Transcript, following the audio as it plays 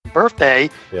Birthday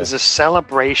is a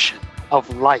celebration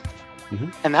of life.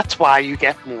 And that's why you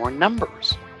get more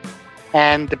numbers.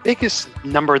 And the biggest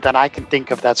number that I can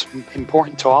think of that's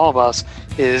important to all of us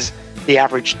is the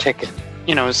average ticket.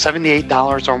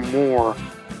 $78 or more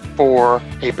for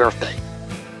a birthday.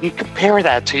 You compare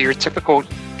that to your typical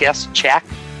guest check,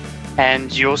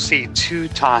 and you'll see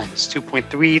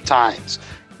 2.3 times,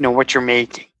 what you're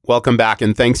making. Welcome back,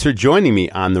 and thanks for joining me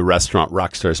on the Restaurant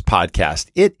Rockstars podcast.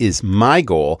 It is my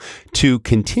goal to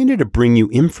continue to bring you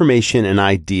information and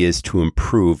ideas to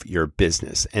improve your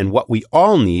business. And what we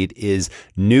all need is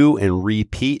new and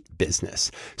repeat business.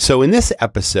 So in this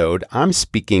episode, I'm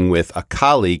speaking with a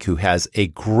colleague who has a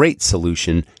great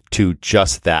solution to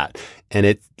just that. And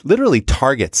it literally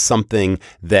targets something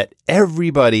that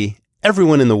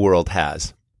everyone in the world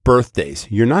has. Birthdays.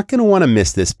 You're not going to want to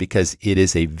miss this because it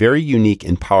is a very unique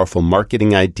and powerful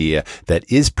marketing idea that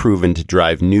is proven to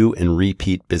drive new and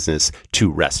repeat business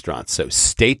to restaurants. So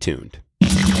stay tuned.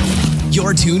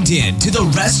 You're tuned in to the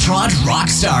Restaurant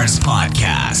Rockstars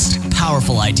podcast.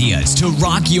 Powerful ideas to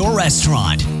rock your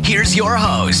restaurant. Here's your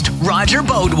host, Roger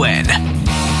Beaudoin.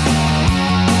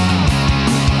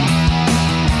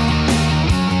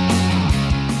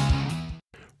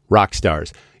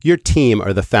 Rockstars. Your team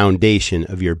are the foundation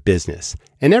of your business.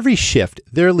 And every shift,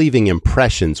 they're leaving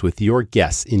impressions with your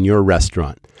guests in your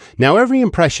restaurant. Now, every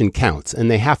impression counts,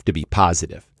 and they have to be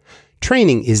positive.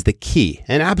 Training is the key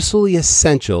and absolutely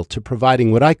essential to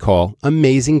providing what I call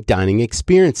amazing dining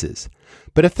experiences.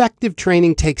 But effective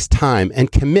training takes time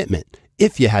and commitment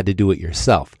if you had to do it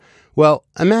yourself. Well,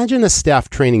 imagine a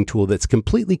staff training tool that's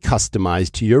completely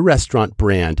customized to your restaurant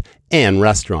brand and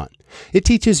restaurant. It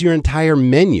teaches your entire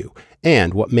menu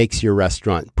and what makes your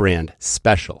restaurant brand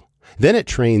special. Then it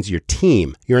trains your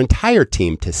team, your entire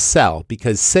team, to sell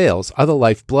because sales are the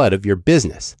lifeblood of your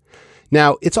business.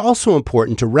 Now, it's also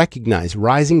important to recognize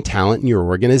rising talent in your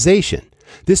organization.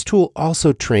 This tool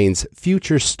also trains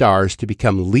future stars to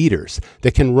become leaders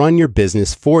that can run your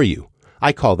business for you.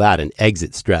 I call that an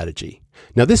exit strategy.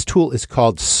 Now, this tool is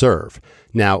called Serve.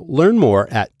 Now, learn more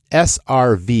at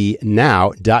srvnow.com.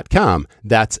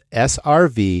 That's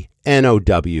srvnow.com.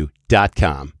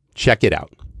 Check it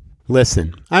out.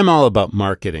 Listen, I'm all about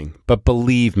marketing, but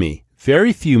believe me,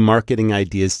 very few marketing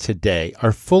ideas today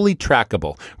are fully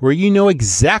trackable, where you know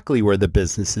exactly where the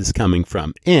business is coming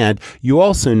from, and you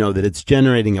also know that it's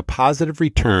generating a positive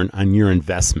return on your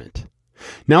investment.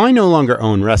 Now, I no longer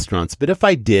own restaurants, but if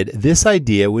I did, this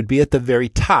idea would be at the very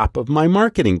top of my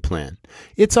marketing plan.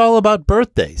 It's all about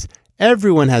birthdays.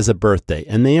 Everyone has a birthday,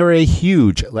 and they are a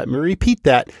huge, let me repeat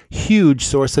that, huge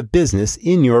source of business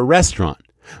in your restaurant.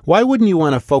 Why wouldn't you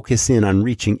want to focus in on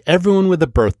reaching everyone with a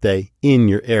birthday in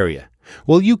your area?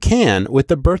 Well, you can with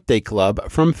the Birthday Club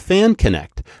from Fan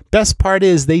Connect. Best part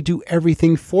is they do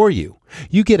everything for you.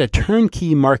 You get a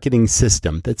turnkey marketing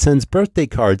system that sends birthday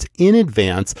cards in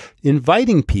advance,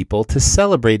 inviting people to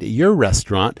celebrate at your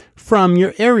restaurant from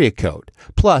your area code,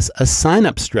 plus a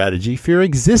sign-up strategy for your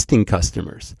existing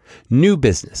customers. New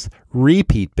business,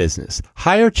 repeat business,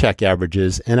 higher check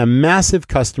averages, and a massive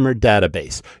customer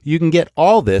database. You can get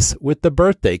all this with the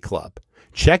Birthday Club.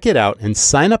 Check it out and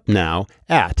sign up now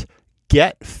at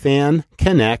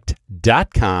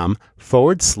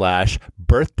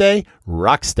getfanconnect.com/birthday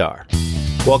rockstar.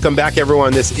 Welcome back,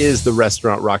 everyone. This is the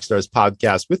Restaurant Rockstars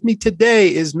podcast. With me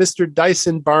today is Mr.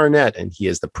 Dyson Barnett, and he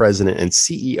is the president and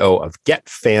CEO of Get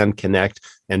Fan Connect.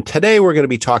 And today we're going to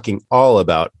be talking all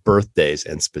about birthdays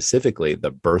and specifically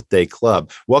the Birthday Club.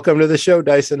 Welcome to the show,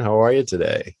 Dyson. How are you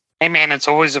today? Hey, man, it's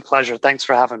always a pleasure. Thanks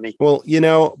for having me. Well,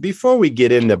 before we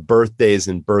get into birthdays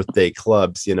and birthday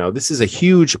clubs, this is a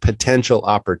huge potential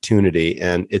opportunity.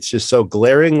 And it's just so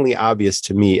glaringly obvious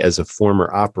to me as a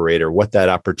former operator what that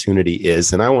opportunity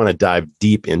is. And I want to dive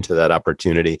deep into that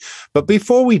opportunity. But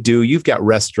before we do, you've got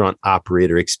restaurant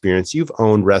operator experience. You've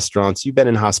owned restaurants. You've been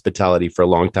in hospitality for a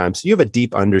long time. So you have a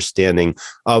deep understanding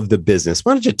of the business.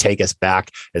 Why don't you take us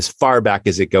back as far back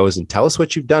as it goes and tell us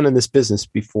what you've done in this business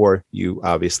before you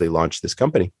obviously launched this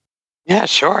company? Yeah,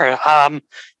 sure. I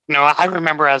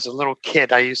remember as a little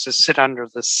kid, I used to sit under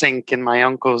the sink in my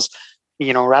uncle's,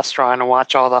 restaurant and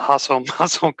watch all the hustle and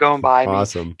bustle going by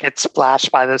Awesome. me, get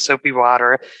splashed by the soapy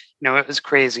water. It was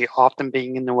crazy, often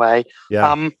being in the way.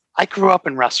 Yeah. I grew up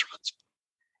in restaurants.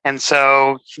 And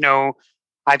so,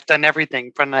 I've done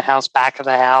everything from the house, back of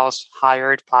the house,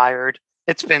 hired, fired.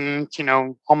 It's been,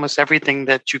 almost everything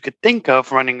that you could think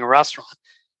of running a restaurant.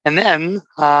 And then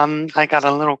I got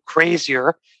a little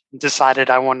crazier and decided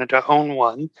I wanted to own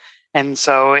one. And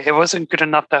so it wasn't good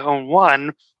enough to own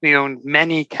one. We owned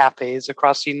many cafes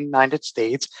across the United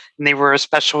States, and they were a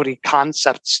specialty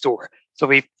concept store. So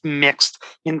we mixed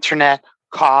internet,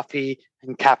 coffee,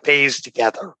 and cafes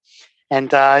together. And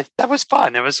that was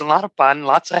fun. It was a lot of fun,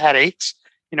 lots of headaches,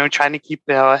 trying to keep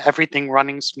everything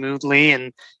running smoothly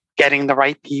and getting the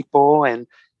right people and,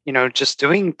 just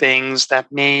doing things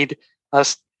that made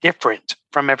us different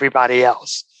from everybody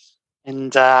else.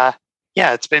 And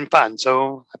it's been fun.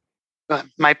 So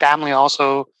my family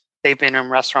also, they've been in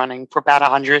restauranting for about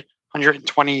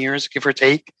 120 years, give or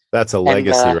take. That's a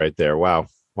legacy right there. Wow.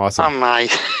 Awesome.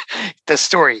 The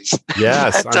stories.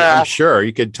 Yes, I'm sure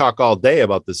you could talk all day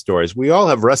about the stories. We all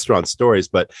have restaurant stories,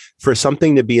 but for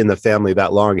something to be in the family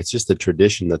that long, it's just a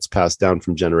tradition that's passed down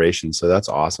from generations. So that's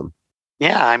awesome.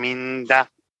 Yeah, I mean, that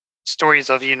stories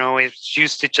of, it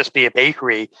used to just be a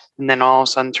bakery and then all of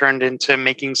a sudden turned into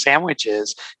making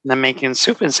sandwiches and then making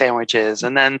soup and sandwiches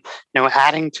and then,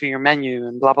 adding to your menu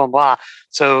and blah, blah, blah.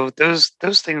 So those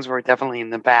things were definitely in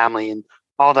the family, and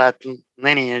all that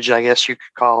lineage, I guess you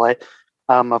could call it,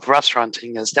 of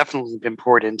restauranting has definitely been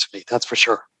poured into me. That's for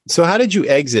sure. So how did you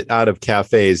exit out of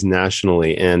cafes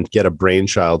nationally and get a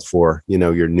brainchild for,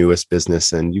 your newest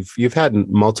business? And you've had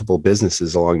multiple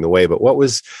businesses along the way, but what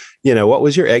was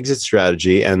your exit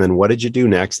strategy? And then what did you do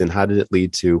next? And how did it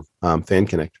lead to Fan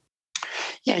Connect?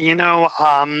 Yeah,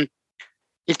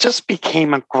 it just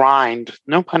became a grind,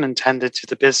 no pun intended to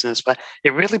the business, but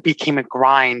it really became a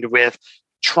grind with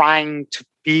trying to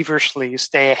feverishly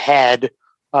stay ahead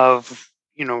of,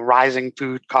 rising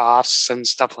food costs and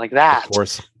stuff like that. Of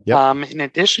course. Yep. In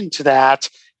addition to that,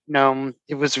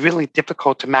 it was really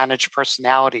difficult to manage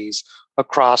personalities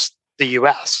across the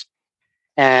US.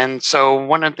 And so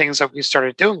one of the things that we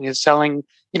started doing is selling,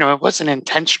 it wasn't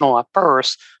intentional at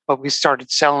first, but we started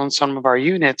selling some of our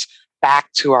units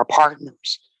back to our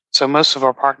partners. So most of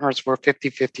our partners were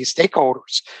 50-50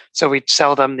 stakeholders. So we'd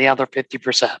sell them the other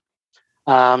 50%.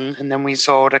 And then we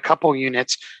sold a couple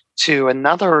units to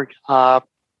another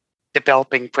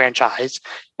developing franchise.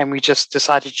 And we just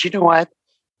decided, you know what?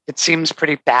 It seems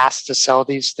pretty fast to sell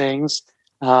these things.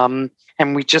 And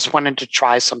we just wanted to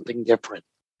try something different,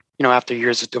 after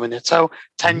years of doing it. So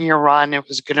 10-year run, it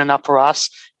was good enough for us.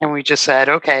 And we just said,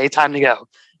 okay, time to go.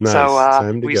 Nice.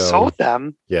 So we sold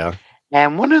them. Yeah.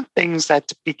 And one of the things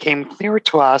that became clear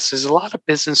to us is a lot of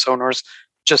business owners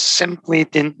just simply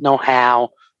didn't know how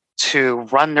to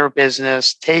run their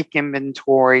business, take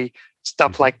inventory,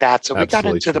 stuff like that. So we got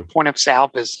into the point of sale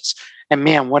business, and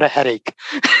man, what a headache.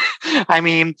 I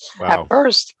mean, At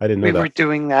first I didn't know we were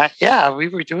doing that. Yeah, we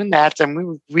were doing that,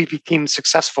 and we became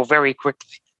successful very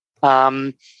quickly.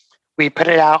 We put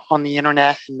it out on the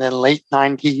internet in the late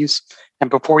 90s.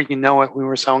 And before you know it, we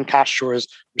were selling cash drawers,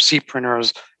 receipt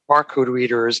printers, barcode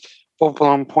readers,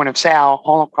 full-blown point of sale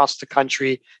all across the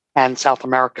country and South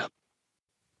America.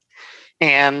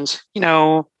 And,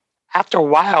 after a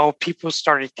while, people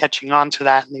started catching on to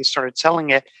that, and they started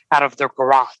selling it out of their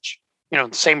garage, the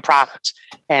same products.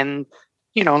 And,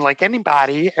 like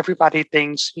anybody, everybody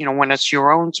thinks, when it's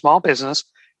your own small business,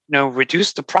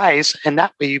 reduce the price, and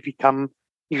that way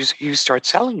you start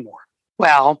selling more.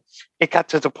 Well, it got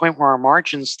to the point where our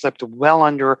margins slipped well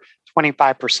under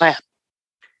 25%.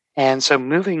 And so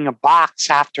moving a box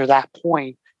after that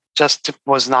point just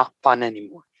was not fun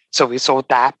anymore. So we sold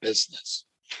that business.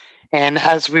 And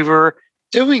as we were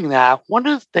doing that, one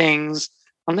of the things,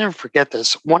 I'll never forget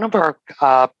this, one of our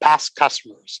past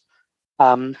customers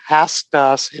asked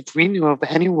us if we knew of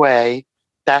any way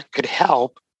that could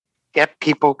help get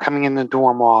people coming in the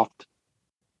door more often.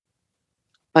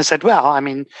 I said, well, I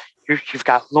mean, you've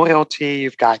got loyalty,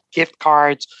 you've got gift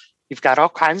cards, you've got all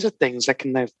kinds of things that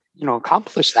can,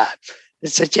 accomplish that. They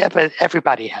said, yeah, but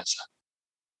everybody has that.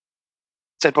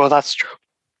 I said, well, that's true.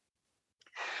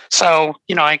 So,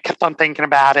 I kept on thinking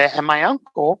about it. And my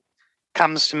uncle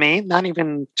comes to me, not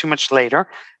even too much later,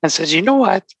 and says, you know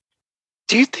what?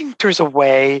 Do you think there's a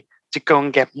way to go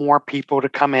and get more people to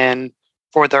come in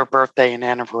for their birthday and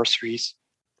anniversaries?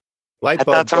 Light I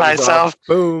thought to myself,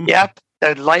 boom. Yep,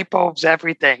 the light bulbs,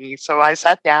 everything. So I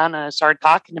sat down and I started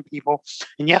talking to people.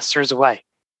 And yes, there's a way.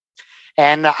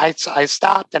 And I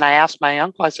stopped and I asked my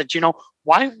uncle, I said,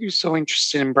 why are you so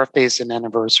interested in birthdays and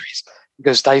anniversaries? He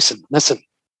goes, Dyson, listen.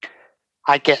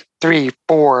 I get 3,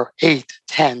 4, 8,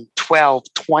 10, 12,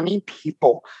 20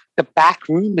 people. The back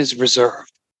room is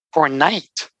reserved for a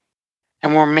night.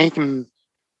 And we're making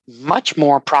much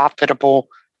more profitable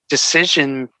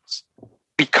decisions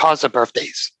because of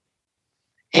birthdays.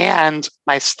 And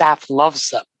my staff loves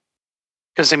them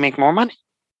because they make more money.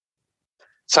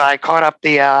 So I called up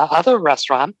the other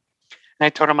restaurant and I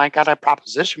told them, I got a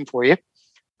proposition for you.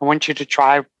 I want you to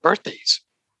try birthdays.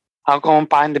 I'll go and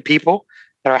find the people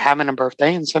that are having a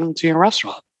birthday and send them to your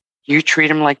restaurant. You treat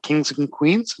them like kings and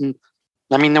queens and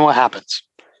let me know what happens.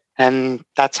 And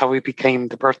that's how we became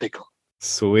the Birthday Club.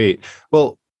 Sweet.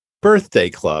 Well, Birthday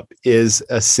Club is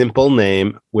a simple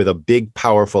name with a big,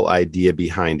 powerful idea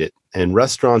behind it. And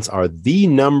restaurants are the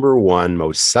number one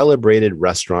most celebrated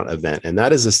restaurant event. And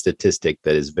that is a statistic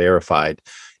that is verified.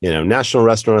 National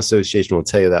Restaurant Association will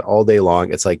tell you that all day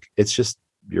long. It's just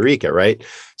eureka, right?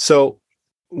 So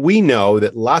we know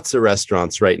that lots of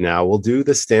restaurants right now will do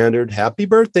the standard happy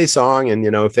birthday song. And,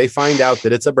 if they find out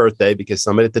that it's a birthday because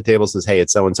somebody at the table says, hey,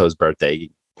 it's so-and-so's birthday,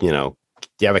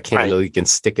 do you have a candle you can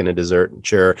stick in a dessert?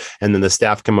 Sure. And then the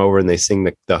staff come over and they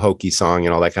sing the hokey song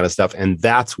and all that kind of stuff. And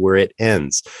that's where it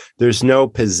ends. There's no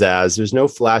pizzazz. There's no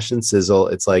flash and sizzle.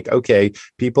 It's like, okay,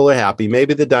 people are happy.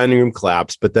 Maybe the dining room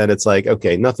claps, but then it's like,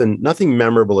 okay, nothing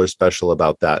memorable or special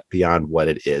about that beyond what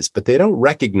it is. But they don't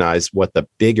recognize what the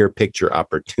bigger picture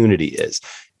opportunity is.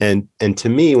 And to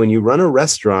me, when you run a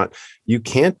restaurant, you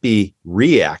can't be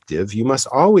reactive. You must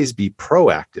always be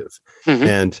proactive. Mm-hmm.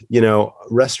 And,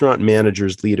 restaurant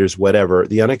managers, leaders, whatever,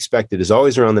 the unexpected is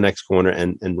always around the next corner.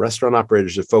 And restaurant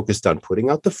operators are focused on putting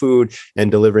out the food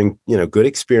and delivering, good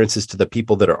experiences to the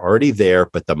people that are already there.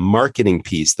 But the marketing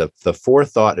piece, the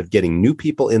forethought of getting new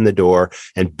people in the door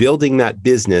and building that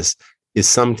business is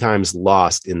sometimes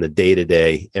lost in the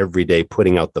day-to-day, everyday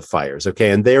putting out the fires. Okay.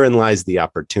 And therein lies the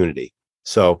opportunity.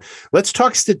 So let's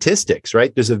talk statistics,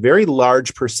 right? There's a very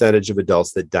large percentage of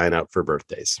adults that dine out for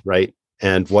birthdays, right?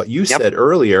 And what you said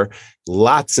earlier,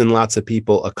 lots and lots of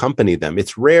people accompany them.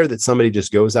 It's rare that somebody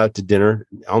just goes out to dinner,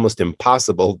 almost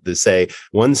impossible to say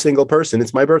one single person,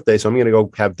 it's my birthday, so I'm going to go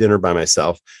have dinner by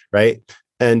myself, right?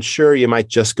 And sure, you might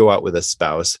just go out with a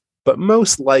spouse, but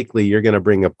most likely you're going to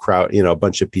bring a crowd, a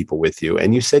bunch of people with you.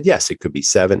 And you said, yes, it could be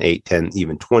 7, 8, 10,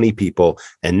 even 20 people.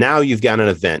 And now you've got an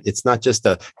event. It's not just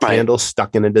a candle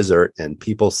stuck in a dessert and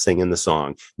people singing the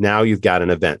song. Now you've got an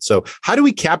event. So how do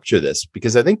we capture this?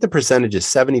 Because I think the percentage is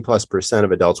 70+%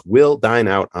 of adults will dine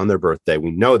out on their birthday. We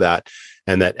know that,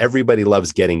 and that everybody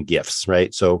loves getting gifts,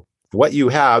 right? So what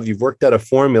you've worked out a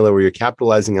formula where you're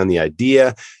capitalizing on the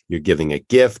idea, you're giving a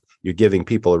gift, you're giving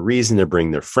people a reason to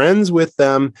bring their friends with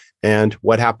them. And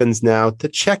what happens now? The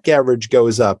check average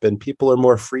goes up and people are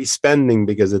more free spending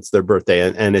because it's their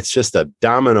birthday. And it's just a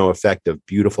domino effect of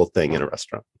beautiful thing in a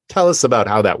restaurant. Tell us about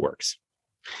how that works.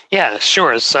 Yeah,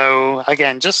 sure. So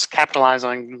again, just capitalize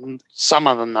on some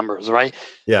of the numbers, right?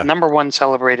 Yeah. Number one,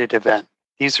 celebrated event.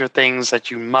 These are things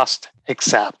that you must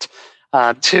accept.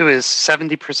 2 is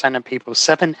 70% of people,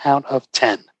 7 out of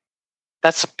 10.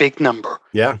 That's a big number.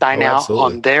 Yeah. Dine out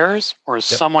on theirs or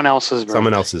someone else's birthday.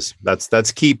 Someone else's.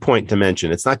 That's key point to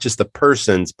mention. It's not just the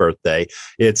person's birthday.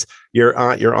 It's your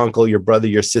aunt, your uncle, your brother,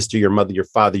 your sister, your mother, your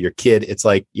father, your kid. It's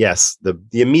like, yes, the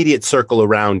immediate circle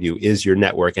around you is your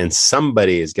network, and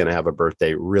somebody is going to have a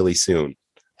birthday really soon.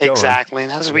 Exactly.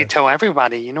 And as we tell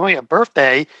everybody, a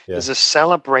birthday is a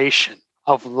celebration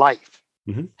of life.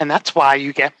 Mm-hmm. And that's why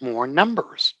you get more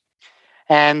numbers.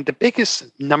 And the biggest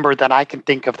number that I can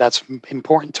think of that's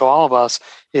important to all of us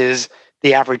is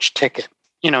the average ticket,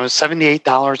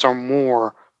 $78 or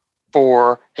more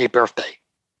for a birthday.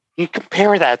 You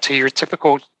compare that to your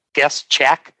typical guest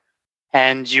check,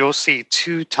 and you'll see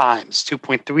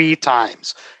 2.3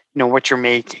 times, what you're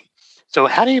making. So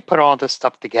how do you put all this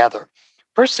stuff together?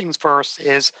 First things first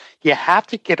is you have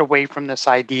to get away from this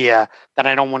idea that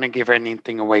I don't want to give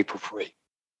anything away for free.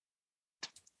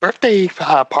 Birthday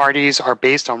parties are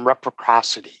based on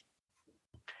reciprocity.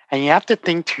 And you have to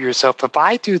think to yourself, if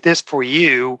I do this for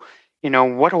you,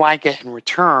 what do I get in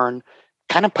return?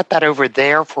 Kind of put that over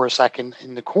there for a second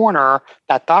in the corner,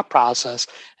 that thought process,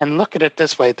 and look at it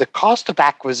this way. The cost of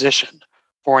acquisition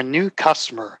for a new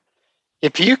customer,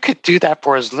 if you could do that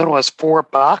for as little as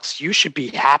 $4, you should be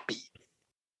happy.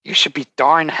 You should be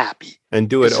darn happy. And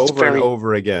do it over and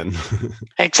over again.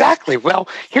 Exactly. Well,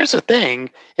 here's the thing.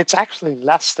 It's actually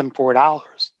less than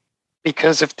 $4.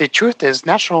 Because if the truth is,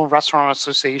 National Restaurant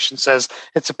Association says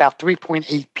it's about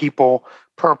 3.8 people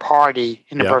per party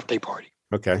in a birthday party.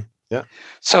 Okay. Yeah.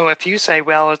 So if you say,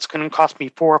 well, it's going to cost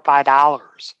me $4 or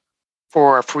 $5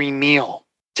 for a free meal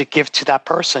to give to that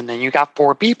person, and you got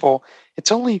 4 people,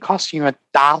 it's only costing you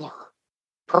 $1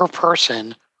 per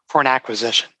person for an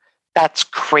acquisition. That's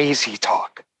crazy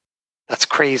talk. That's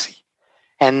crazy.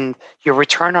 And your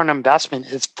return on investment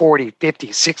is 40,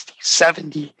 50, 60,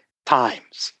 70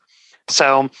 times.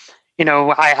 So,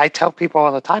 I tell people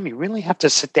all the time, you really have to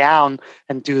sit down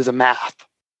and do the math,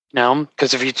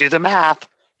 because if you do the math,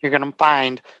 you're going to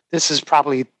find this is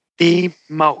probably the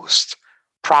most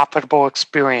profitable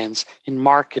experience in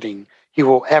marketing you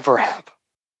will ever have.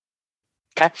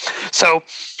 Okay. So,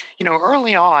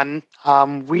 early on,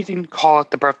 we didn't call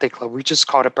it the Birthday Club. We just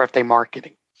called it birthday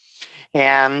marketing.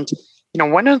 And,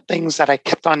 One of the things that I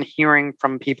kept on hearing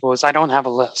from people is, I don't have a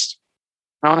list.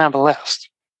 I don't have a list.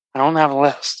 I don't have a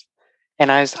list.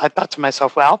 And I thought to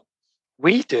myself, well,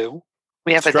 we do.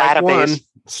 We have Strike a database.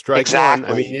 Strike exactly.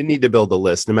 one. I mean, you need to build a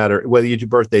list, no matter whether you do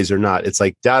birthdays or not. It's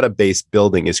like database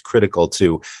building is critical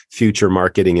to future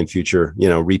marketing and future,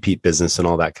 repeat business and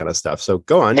all that kind of stuff. So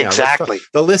go on. Exactly. Yeah,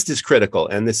 the list is critical.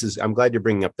 And I'm glad you're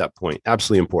bringing up that point.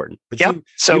 Absolutely important. But you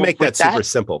make that super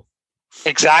simple.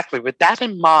 Exactly. With that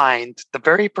in mind, the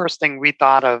very first thing we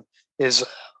thought of is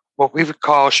what we would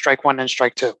call strike one and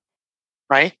strike two,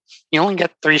 right? You only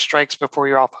get 3 strikes before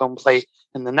you're off home plate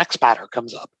and the next batter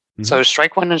comes up. Mm-hmm. So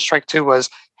strike one and strike two was,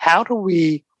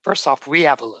 first off, we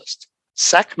have a list.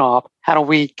 Second off, how do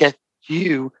we get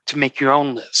you to make your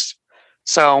own list?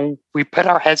 So we put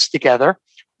our heads together,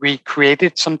 we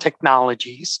created some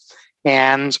technologies,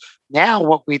 and now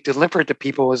what we deliver to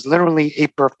people is literally a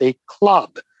birthday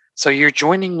club. So you're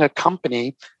joining a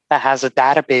company that has a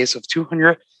database of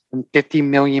 250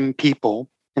 million people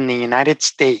in the United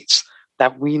States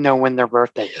that we know when their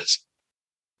birthday is.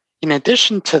 In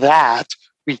addition to that,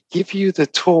 we give you the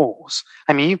tools.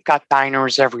 I mean, you've got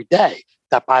diners every day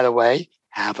that, by the way,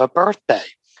 have a birthday.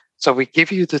 So we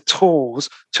give you the tools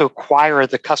to acquire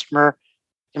the customer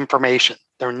information,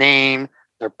 their name,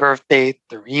 their birth date,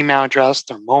 their email address,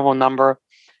 their mobile number,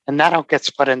 and that all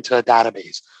gets put into a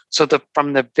database. So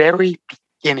from the very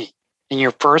beginning, in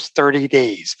your first 30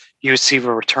 days, you receive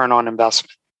a return on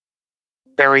investment.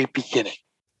 Very beginning.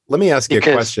 Let me ask you a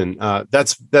question.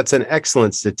 That's an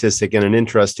excellent statistic and an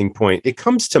interesting point. It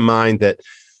comes to mind that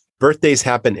birthdays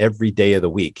happen every day of the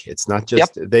week. It's not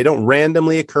just, They don't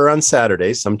randomly occur on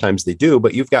Saturdays. Sometimes they do,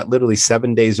 but you've got literally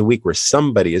 7 days a week where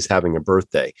somebody is having a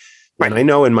birthday. Right. And I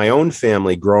know in my own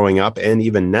family growing up, and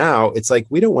even now, it's like,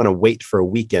 we don't want to wait for a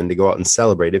weekend to go out and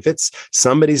celebrate. If it's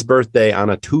somebody's birthday on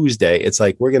a Tuesday, it's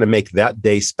like, we're going to make that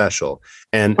day special.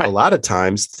 And a lot of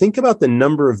times, think about the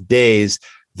number of days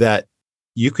that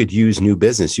you could use new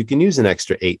business. You can use an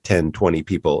extra 8, 10, 20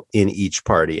 people in each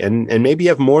party, and maybe you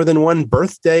have more than one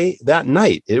birthday that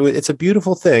night. It's a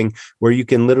beautiful thing where you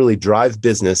can literally drive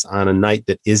business on a night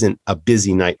that isn't a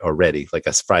busy night already, like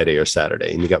a Friday or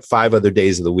Saturday. And you got 5 other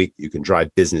days of the week that you can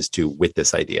drive business to with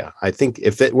this idea. I think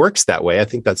if it works that way, I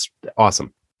think that's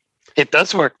awesome. It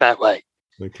does work that way.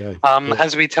 Okay.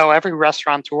 As we tell every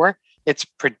restaurateur, it's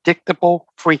predictable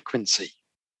frequency.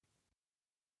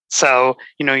 So,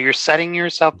 you're setting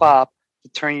yourself up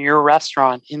to turn your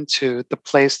restaurant into the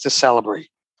place to celebrate.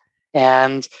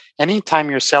 And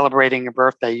anytime you're celebrating a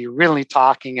birthday, you're really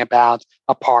talking about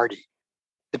a party.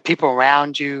 The people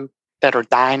around you that are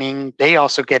dining, they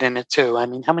also get in it too. I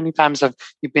mean, how many times have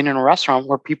you been in a restaurant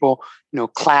where people,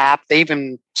 clap? They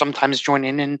even sometimes join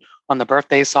in on the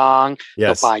birthday song.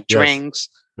 Yes, they'll buy drinks.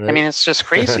 Right. I mean, it's just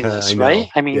craziness, right?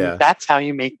 I mean, that's how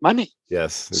you make money.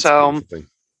 Yes. So,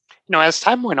 as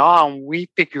time went on, we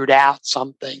figured out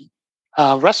something.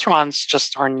 Restaurants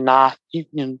just are not,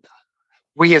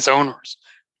 we as owners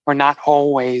are not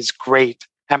always great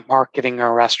at marketing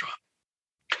our restaurant.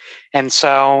 And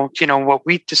so, what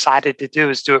we decided to do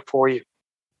is do it for you.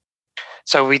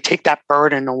 So we take that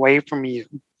burden away from you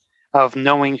of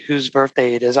knowing whose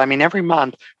birthday it is. I mean, every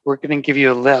month, we're going to give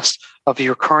you a list of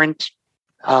your current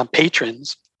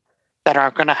patrons that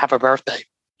are going to have a birthday.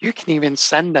 You can even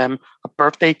send them a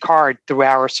birthday card through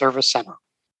our service center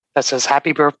that says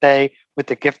happy birthday with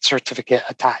the gift certificate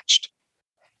attached.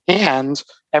 And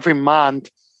every month,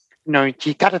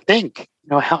 you got to think,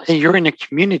 how you're in a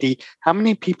community, how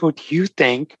many people do you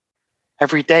think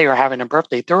every day are having a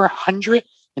birthday? There are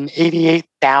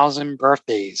 188,000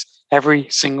 birthdays every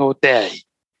single day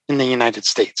in the United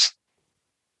States.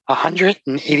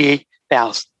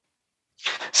 188,000.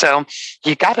 So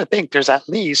you got to think there's at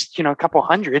least, a couple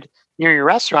hundred near your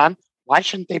restaurant. Why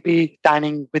shouldn't they be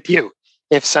dining with you?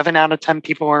 If 7 out of 10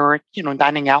 people are,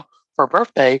 dining out for a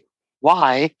birthday,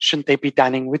 why shouldn't they be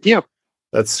dining with you?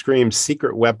 That screams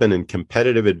secret weapon and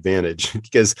competitive advantage,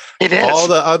 because all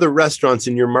the other restaurants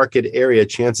in your market area,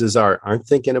 chances aren't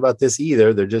thinking about this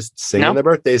either. They're just singing the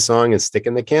birthday song and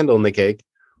sticking the candle in the cake.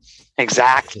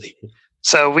 Exactly.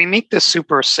 So we make this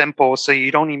super simple, so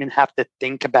you don't even have to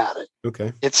think about it.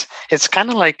 Okay. It's kind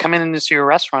of like coming into your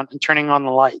restaurant and turning on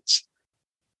the lights.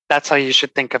 That's how you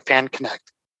should think of Fan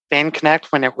Connect. Fan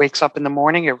Connect, when it wakes up in the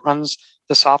morning, it runs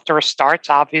the software, starts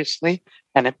obviously,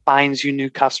 and it finds you new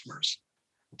customers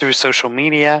through social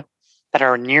media that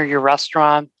are near your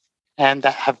restaurant and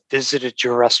that have visited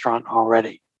your restaurant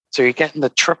already. So you're getting the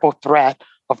triple threat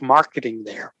of marketing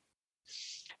there.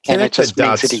 Connect the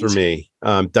dots for me,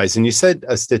 Dyson. You said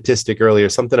a statistic earlier,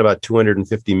 something about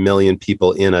 250 million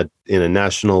people in a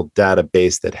national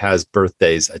database that has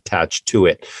birthdays attached to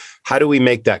it. How do we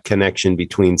make that connection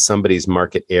between somebody's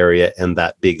market area and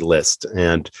that big list?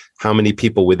 And how many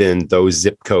people within those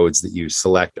zip codes that you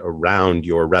select around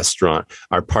your restaurant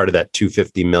are part of that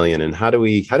 250 million? And how do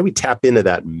we tap into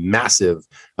that massive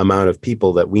amount of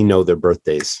people that we know their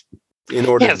birthdays in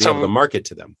order to be able to market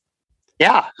to them?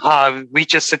 Yeah, we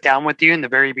just sit down with you in the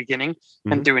very beginning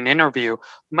and do an interview.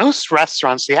 Most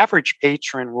restaurants, the average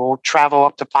patron will travel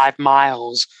up to 5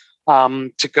 miles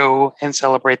to go and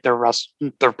celebrate their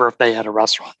birthday at a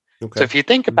restaurant. Okay. So if you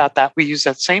think about that, we use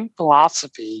that same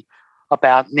philosophy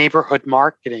about neighborhood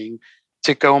marketing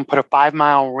to go and put a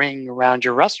 5-mile ring around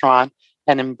your restaurant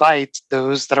and invite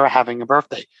those that are having a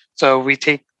birthday. So we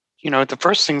take, the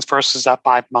first things first is that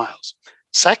 5 miles.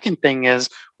 Second thing is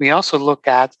we also look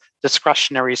at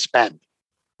discretionary spend.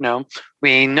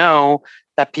 We know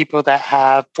that people that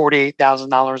have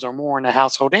 $48,000 or more in a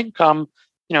household income,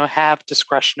 have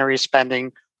discretionary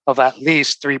spending of at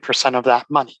least 3% of that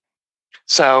money.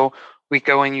 So we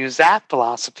go and use that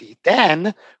philosophy.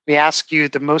 Then we ask you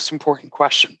the most important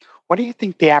question. What do you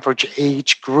think the average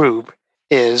age group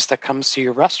is that comes to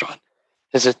your restaurant?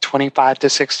 Is it 25 to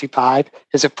 65?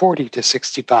 Is it 40 to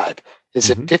 65? Is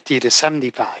it 50 to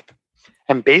 75?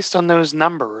 And based on those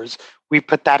numbers, we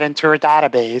put that into our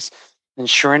database. And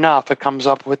sure enough, it comes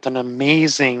up with an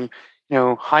amazing,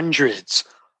 hundreds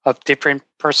of different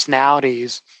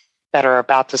personalities that are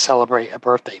about to celebrate a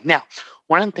birthday. Now,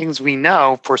 one of the things we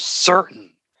know for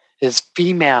certain is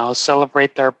females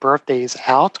celebrate their birthdays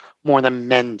out more than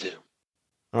men do.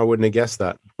 I wouldn't have guessed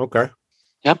that. Okay.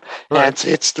 Yep. And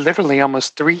it's literally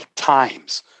almost 3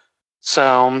 times.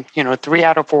 So, 3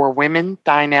 out of 4 women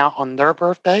dine out on their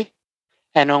birthday,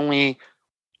 and only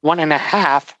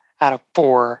 1.5 out of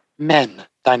 4 men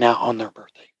dine out on their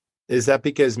birthday. Is that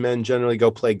because men generally go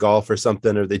play golf or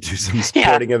something, or they do some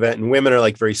sporting event, and women are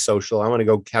like very social? I want to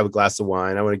go have a glass of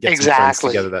wine. I want to get some friends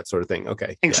together, that sort of thing.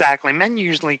 Okay. Exactly. Yeah. Men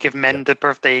usually give men the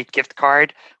birthday gift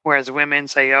card, whereas women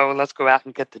say, oh, let's go out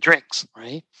and get the drinks,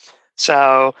 right?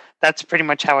 So that's pretty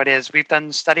much how it is. We've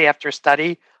done study after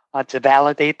study to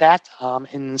validate that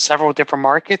in several different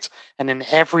markets. And in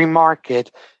every market,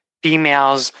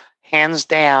 females, hands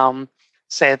down,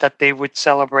 say that they would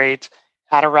celebrate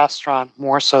at a restaurant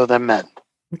more so than men.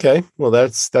 Okay. Well,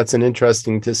 that's an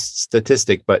interesting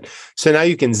statistic. But so now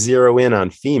you can zero in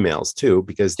on females too,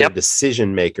 because they're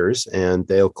decision makers and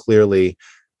they'll clearly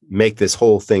make this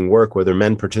whole thing work, whether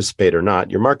men participate or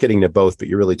not. You're marketing to both, but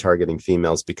you're really targeting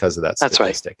females because of that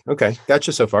statistic. That's right. Okay.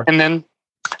 Gotcha so far. And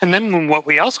then what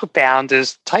we also found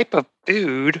is type of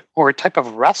food or type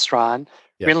of restaurant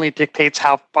really dictates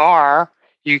how far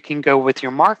you can go with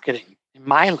your marketing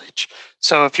mileage.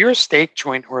 So if you're a steak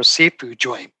joint or a seafood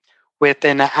joint with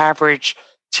an average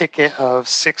ticket of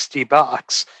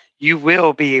 $60, you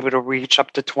will be able to reach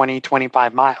up to 20,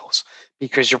 25 miles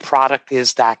because your product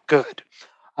is that good.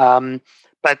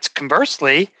 But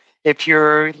conversely, if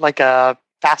you're like a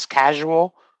fast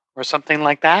casual or something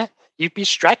like that, you'd be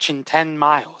stretching 10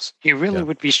 miles. You really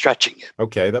would be stretching it.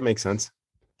 Okay, that makes sense.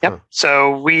 Yep. Huh.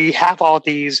 So we have all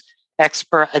these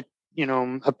expert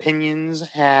opinions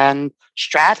and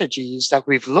strategies that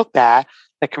we've looked at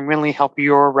that can really help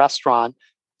your restaurant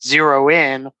zero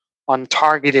in on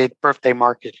targeted birthday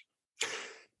marketing.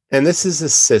 And this is a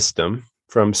system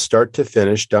from start to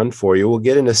finish done for you. We'll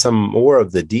get into some more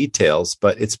of the details,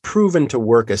 but it's proven to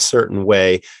work a certain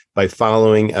way by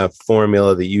following a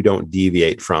formula that you don't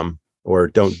deviate from or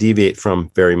don't deviate from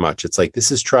very much. It's like,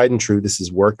 this is tried and true. This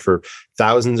has worked for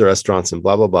thousands of restaurants and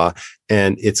blah, blah, blah.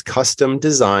 And it's custom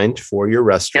designed for your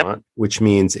restaurant, which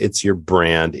means it's your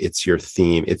brand, it's your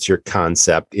theme, it's your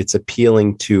concept. It's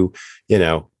appealing to,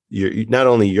 not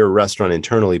only your restaurant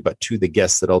internally, but to the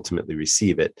guests that ultimately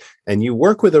receive it. And you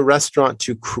work with a restaurant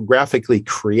to graphically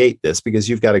create this because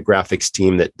you've got a graphics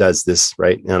team that does this,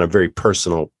 right, on a very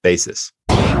personal basis.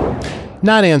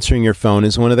 Not answering your phone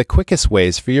is one of the quickest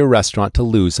ways for your restaurant to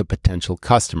lose a potential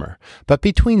customer. But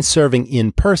between serving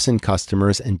in-person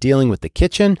customers and dealing with the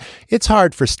kitchen, it's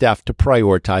hard for staff to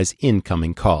prioritize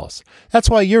incoming calls. That's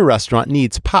why your restaurant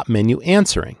needs Popmenu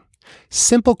answering.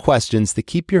 Simple questions that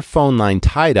keep your phone line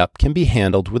tied up can be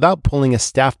handled without pulling a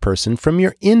staff person from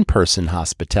your in-person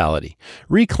hospitality.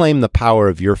 Reclaim the power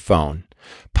of your phone.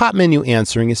 Popmenu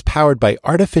Answering is powered by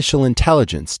artificial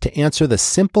intelligence to answer the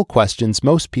simple questions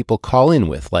most people call in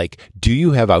with, like, do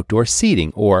you have outdoor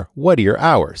seating, or what are your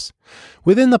hours?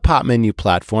 Within the Popmenu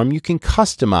platform, you can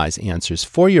customize answers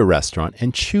for your restaurant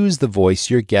and choose the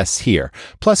voice your guests hear,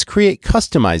 plus create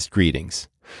customized greetings.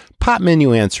 Pop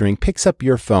Menu Answering picks up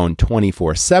your phone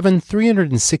 24/7,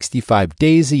 365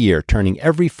 days a year, turning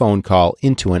every phone call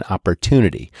into an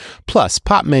opportunity. Plus,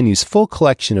 Pop Menu's full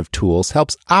collection of tools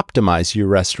helps optimize your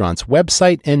restaurant's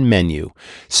website and menu,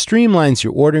 streamlines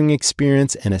your ordering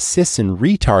experience, and assists in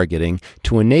retargeting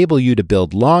to enable you to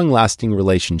build long-lasting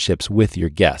relationships with your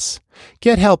guests.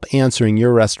 Get help answering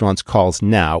your restaurant's calls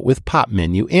now with Pop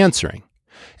Menu Answering.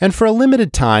 And for a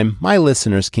limited time, my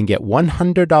listeners can get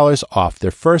 $100 off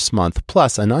their first month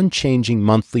plus an unchanging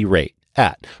monthly rate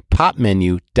at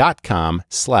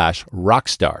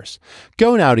popmenu.com/rockstars.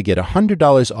 Go now to get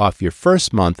 $100 off your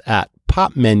first month at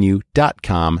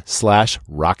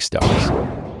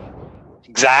popmenu.com/rockstars.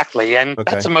 Exactly. And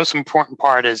that's the most important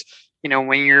part is,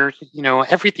 when you're,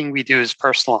 everything we do is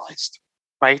personalized,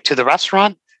 right? To the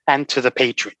restaurant and to the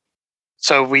patron.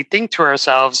 So we think to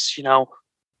ourselves,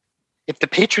 if the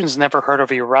patron's never heard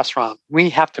of your restaurant, we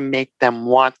have to make them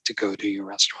want to go to your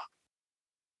restaurant.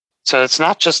 So it's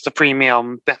not just the free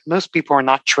meal. Most people are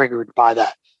not triggered by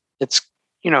that. It's,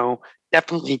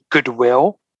 definitely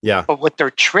goodwill. Yeah. But what they're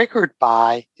triggered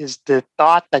by is the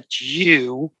thought that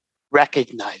you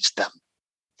recognize them.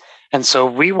 And so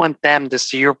we want them to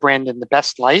see your brand in the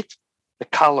best light, the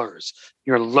colors,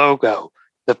 your logo,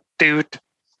 the food,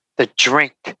 the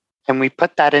drink. And we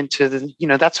put that into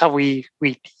that's how we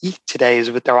eat today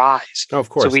is with our eyes. Oh, of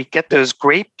course. So we get those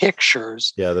great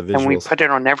pictures the visuals. And we put it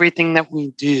on everything that we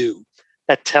do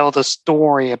that tell the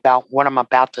story about what I'm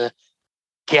about to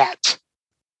get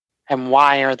and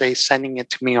why are they sending it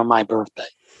to me on my birthday.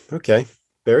 Okay.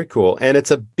 Very cool. And it's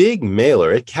a big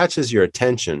mailer. It catches your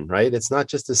attention, right? It's not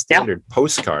just a standard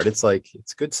postcard. It's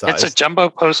good size. It's a jumbo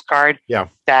postcard. Yeah.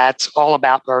 That's all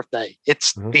about birthday.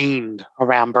 It's themed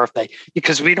around birthday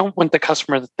because we don't want the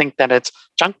customer to think that it's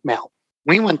junk mail.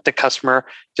 We want the customer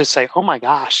to say, "Oh my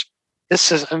gosh,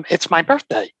 it's my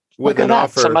birthday." With an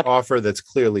offer that's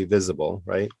clearly visible,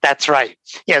 right? That's right.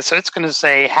 Yeah. So it's going to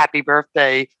say, "Happy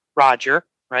birthday, Roger,"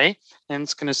 right? And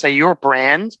it's going to say your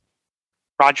brand,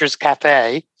 Rogers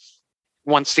Cafe,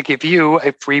 wants to give you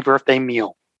a free birthday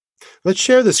meal. Let's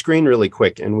share the screen really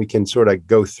quick and we can sort of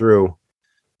go through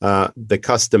the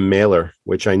custom mailer,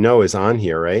 which I know is on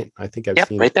here, right? I think I've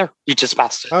seen right there. You just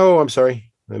passed it. Oh, I'm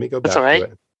sorry. Let me go back. That's all right.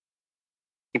 To it.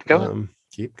 Keep going.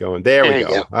 Keep going. There we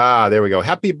go. There we go.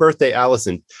 Happy birthday,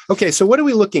 Allison. Okay, so what are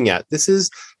we looking at? This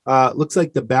is looks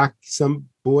like the Some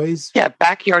Boys. Yeah,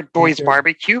 Backyard Boys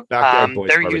Barbecue. Backyard Boys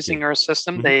they're Barbecue. using our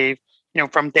system. Mm-hmm. They've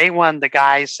from day one, the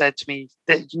guy said to me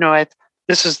that,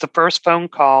 this is the first phone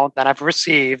call that I've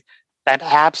received that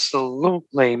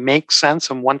absolutely makes sense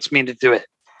and wants me to do it.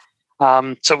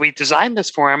 So we designed this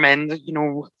for him. And,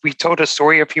 we told a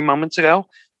story a few moments ago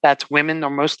that women are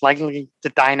most likely to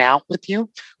dine out with you.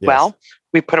 Yes. Well,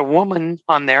 we put a woman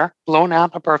on there blowing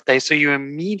out a birthday. So you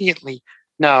immediately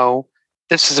know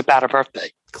this is about a birthday.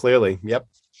 Clearly. Yep.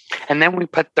 And then we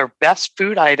put their best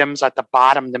food items at the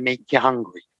bottom to make you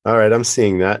hungry. All right, I'm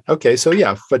seeing that. Okay, so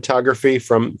photography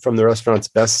from the restaurant's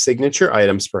best signature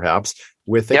items, perhaps,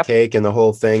 with the cake and the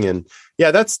whole thing. And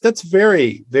that's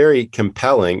very, very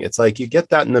compelling. It's like you get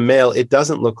that in the mail. It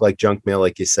doesn't look like junk mail,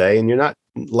 like you say, and you're not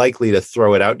likely to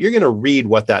throw it out. You're going to read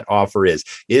what that offer is.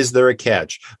 Is there a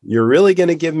catch? You're really going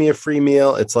to give me a free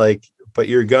meal? It's like, but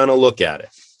you're going to look at it.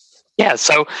 Yeah,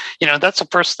 so, that's the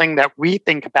first thing that we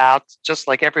think about, just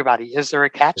like everybody. Is there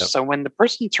a catch? Yep. So when the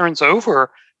person turns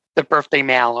over the birthday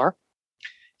mailer,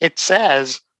 it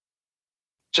says,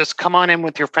 just come on in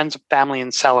with your friends and family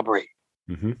and celebrate.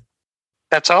 Mm-hmm.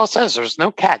 That's all it says. There's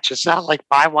no catch. It's not like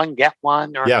buy one, get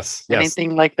one or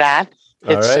anything like that.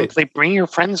 It's simply bring your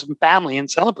friends and family and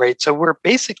celebrate. So we're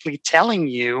basically telling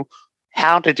you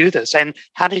how to do this and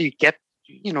how do you get,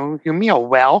 your meal.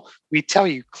 Well, we tell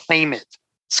you, claim it.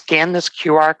 Scan this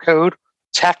QR code,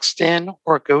 text in,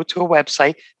 or go to a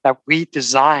website that we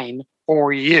design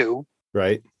for you.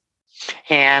 Right.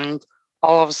 And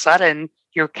all of a sudden,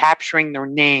 you're capturing their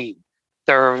name,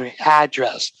 their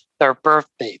address, their birth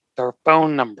date, their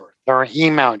phone number, their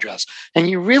email address. And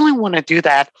you really want to do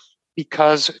that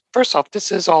because, first off,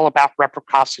 this is all about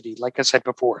reciprocity, like I said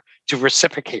before, to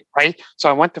reciprocate, right? So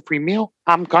I want the free meal.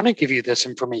 I'm going to give you this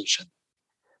information.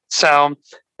 So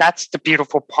that's the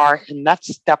beautiful part. And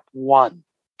that's step one,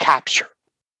 capture,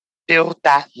 build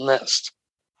that list.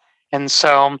 And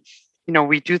so,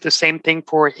 we do the same thing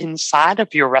for inside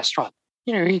of your restaurant.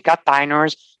 You got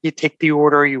diners, you take the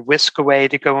order, you whisk away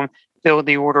to go and fill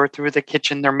the order through the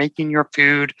kitchen. They're making your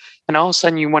food. And all of a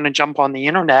sudden you want to jump on the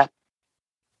internet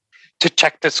to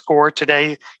check the score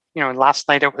today. Last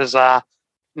night it was,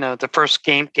 the first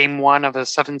game one of a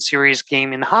 7 series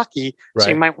game in hockey. Right. So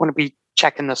you might want to be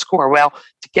checking the score. Well,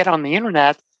 to get on the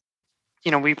internet,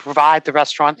 we provide the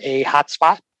restaurant a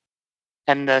hotspot,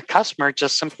 and the customer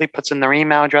just simply puts in their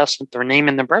email address and their name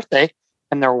and their birthday,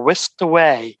 and they're whisked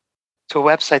away to a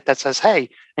website that says, hey,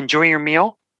 enjoy your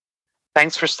meal.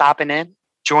 Thanks for stopping in.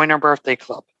 Join our birthday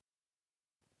club.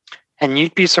 And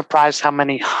you'd be surprised how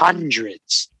many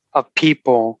hundreds of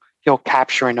people you'll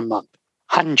capture in a month.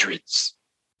 Hundreds.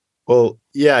 Well,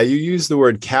 yeah, you use the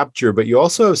word capture, but you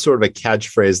also have sort of a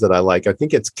catchphrase that I like. I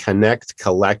think it's connect,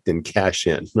 collect, and cash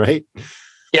in, right?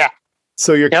 Yeah.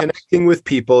 So you're connecting with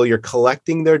people, you're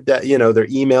collecting their their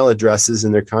email addresses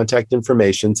and their contact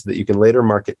information so that you can later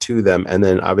market to them. And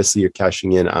then obviously you're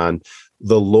cashing in on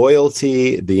the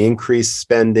loyalty, the increased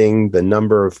spending, the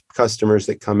number of customers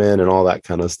that come in and all that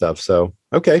kind of stuff. So,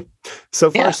 okay. So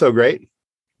far, so great.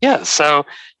 Yeah. So,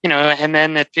 and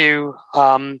then if you,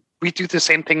 we do the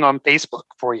same thing on Facebook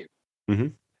for you. Mm-hmm.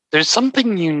 There's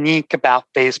something unique about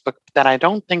Facebook that I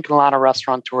don't think a lot of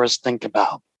restaurateurs think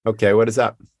about. Okay. What is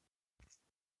that?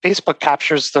 Facebook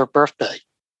captures their birthday.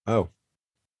 Oh,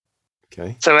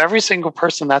 okay. So every single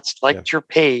person that's liked your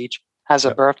page has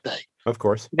a birthday. Of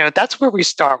course. That's where we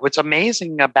start. What's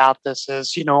amazing about this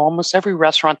is, almost every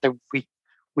restaurant that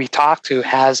we talk to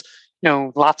has,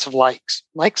 lots of likes.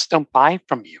 Likes don't buy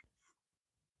from you.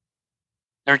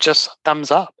 They're just thumbs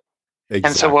up. Exactly.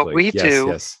 And so what we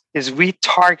do is we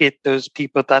target those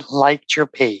people that liked your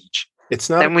page. It's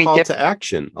not a call to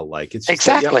action alike. It's just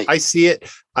exactly. I see it.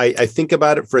 I think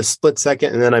about it for a split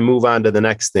second, and then I move on to the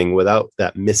next thing without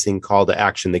that missing call to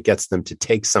action that gets them to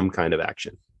take some kind of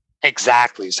action.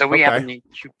 Exactly. So we have a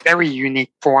very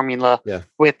unique formula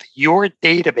with your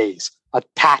database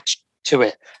attached to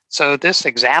it. So this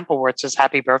example where it says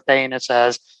happy birthday and it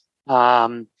says,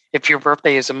 if your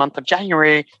birthday is the month of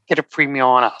January, get a free meal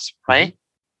on us, right? Mm-hmm.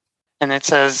 And it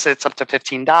says it's up to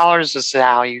 $15. This is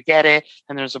how you get it.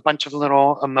 And there's a bunch of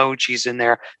little emojis in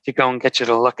there to go and get you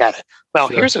to look at it. Well,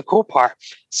 here's the cool part.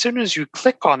 As soon as you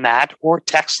click on that or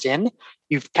text in,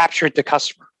 you've captured the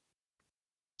customer.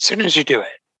 As soon as you do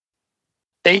it,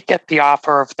 they get the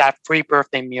offer of that free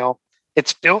birthday meal.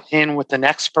 It's built in with an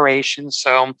expiration,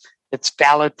 so it's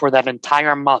valid for that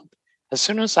entire month. As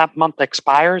soon as that month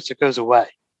expires, it goes away.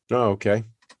 Oh, okay.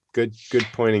 Good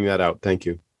pointing that out. Thank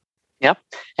you. Yep.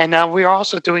 And we're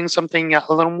also doing something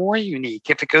a little more unique.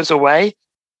 If it goes away,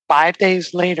 5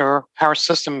 days later, our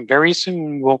system very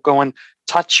soon will go and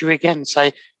touch you again and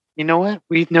say, you know what?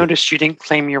 We've noticed you didn't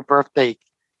claim your birthday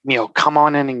meal. Come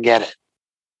on in and get it.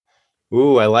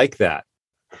 Ooh, I like that.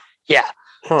 Yeah.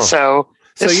 Huh. So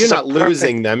you're not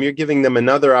losing them. You're giving them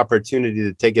another opportunity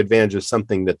to take advantage of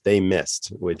something that they missed,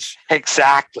 which...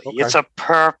 Exactly. Okay. It's a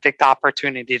perfect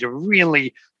opportunity to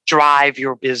really drive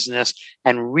your business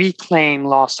and reclaim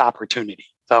lost opportunity.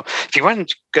 So if you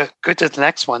want to go to the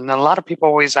next one, a lot of people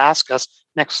always ask us,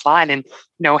 next slide, and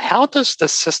how does the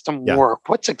system work?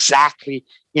 What's exactly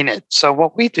in it? So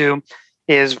what we do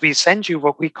is we send you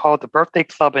what we call the birthday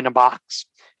club in a box.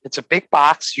 It's a big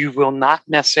box. You will not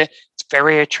miss it. It's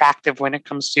very attractive when it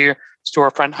comes to your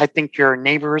storefront. I think your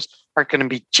neighbors are going to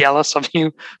be jealous of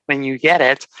you when you get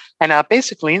it. And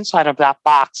basically inside of that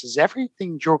box is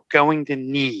everything you're going to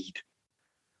need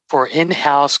for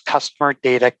in-house customer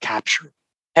data capture.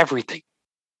 Everything.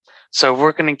 So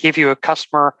we're going to give you a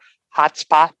customer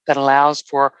hotspot that allows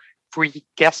for free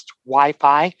guest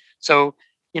Wi-Fi. So,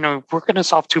 we're going to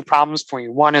solve two problems for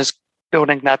you. One is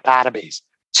building that database.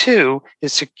 Two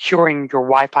is securing your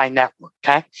Wi-Fi network.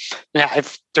 Okay. Now,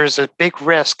 if there's a big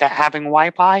risk at having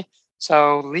Wi-Fi,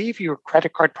 so leave your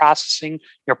credit card processing,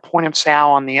 your point of sale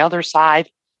on the other side,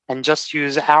 and just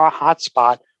use our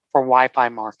hotspot for Wi-Fi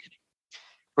marketing.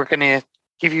 We're going to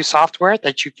give you software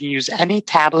that you can use any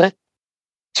tablet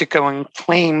to go and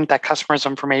claim that customer's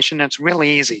information. It's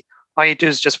really easy. All you do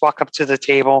is just walk up to the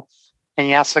table and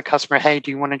you ask the customer, hey,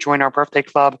 do you want to join our birthday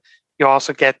club? You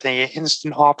also get the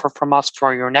instant offer from us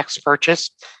for your next purchase.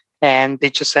 And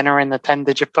they just enter in the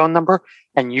 10-digit phone number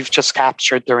and you've just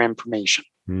captured their information.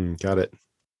 Got it.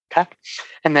 Okay.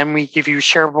 And then we give you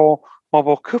shareable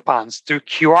mobile coupons through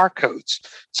QR codes.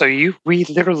 So we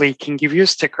literally can give you a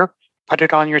sticker, put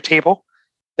it on your table.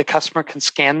 The customer can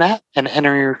scan that and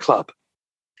enter your club.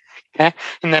 Okay.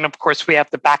 And then, of course, we have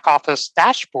the back office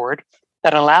dashboard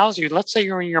that allows you, let's say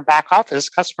you're in your back office,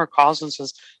 customer calls and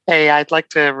says, hey, I'd like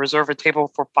to reserve a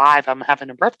table for 5. I'm having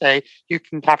a birthday. You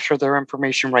can capture their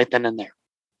information right then and there.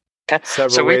 Okay.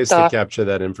 Several ways to capture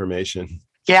that information.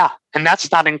 Yeah. And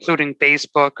that's not including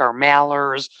Facebook or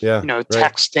mailers,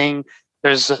 texting.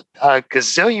 There's a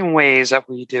gazillion ways that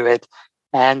we do it.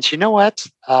 And you know what?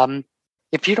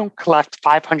 If you don't collect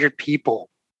 500 people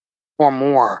or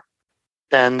more,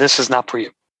 then this is not for you.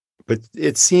 But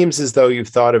it seems as though you've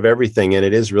thought of everything, and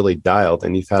it is really dialed.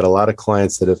 And you've had a lot of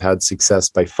clients that have had success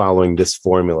by following this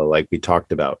formula, like we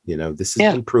talked about. This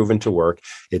has been proven to work.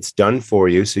 It's done for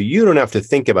you. So you don't have to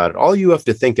think about it. All you have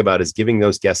to think about is giving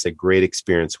those guests a great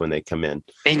experience when they come in.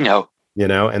 Bingo.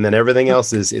 And then everything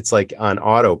else it's like on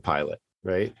autopilot,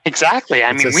 right? Exactly.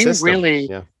 I mean, we really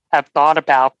have thought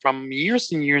about, from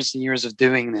years and years and years of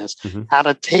doing this, how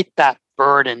to take that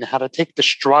burden, how to take the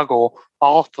struggle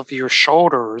off of your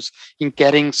shoulders in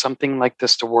getting something like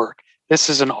this to work. This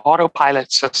is an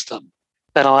autopilot system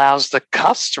that allows the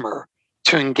customer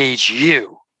to engage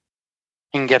you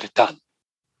and get it done.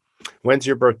 When's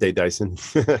your birthday, Dyson?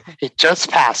 It just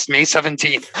passed, May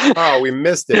 17th. Oh, we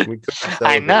missed it. We couldn't celebrate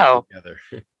I know. Together.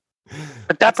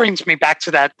 But that brings me back to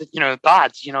that,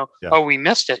 thoughts, oh, we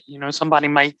missed it. Somebody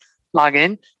might log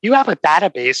in. You have a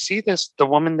database. See the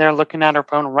woman there looking at her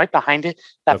phone right behind it,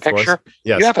 that of picture?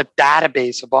 Yes. You have a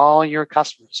database of all your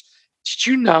customers. Did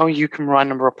you know you can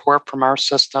run a report from our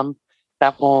system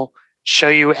that will show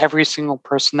you every single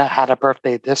person that had a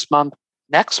birthday this month,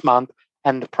 next month,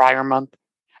 and the prior month?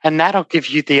 And that'll give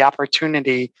you the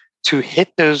opportunity to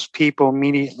hit those people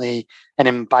immediately and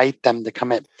invite them to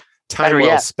come in. Time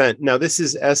well spent. Now, this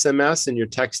is SMS and you're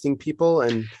texting people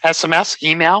and SMS,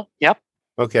 email. Yep.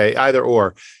 Okay. Either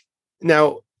or.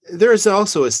 Now, there's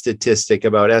also a statistic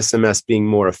about SMS being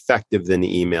more effective than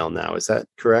email now. Is that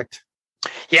correct?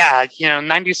 Yeah.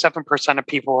 97% of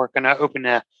people are going to open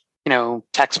a,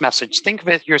 text message. Think of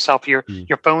it yourself. Your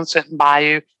phone sitting by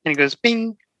you and it goes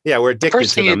bing. Yeah, we're addicted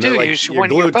to them. You're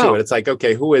glued to it. It's like,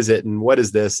 okay, who is it? And what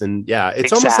is this? And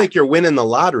it's almost like you're winning the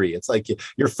lottery. It's like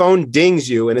your phone dings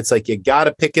you and it's like, you got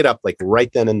to pick it up like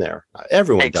right then and there.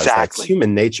 Everyone does that. It's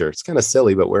human nature. It's kind of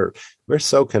silly, but we're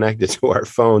so connected to our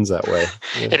phones that way.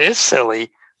 Yeah. It is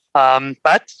silly. But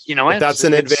that's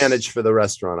an advantage for the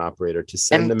restaurant operator to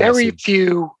send a message. Very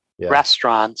few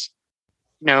restaurants,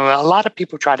 a lot of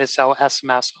people try to sell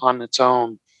SMS on its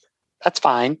own. That's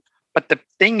fine. But the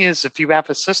thing is, if you have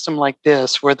a system like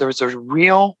this where there's a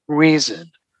real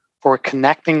reason for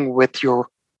connecting with your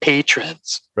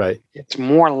patrons, right, it's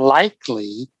more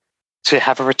likely to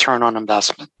have a return on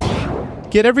investment.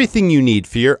 Get everything you need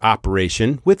for your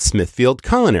operation with Smithfield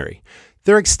Culinary.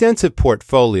 Their extensive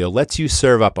portfolio lets you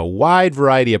serve up a wide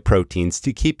variety of proteins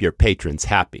to keep your patrons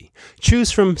happy.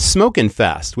 Choose from Smokin'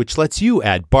 Fast, which lets you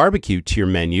add barbecue to your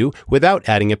menu without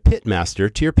adding a pitmaster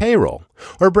to your payroll.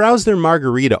 Or browse their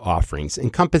margarita offerings,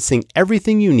 encompassing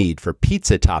everything you need for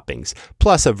pizza toppings,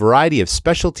 plus a variety of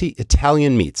specialty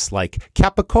Italian meats like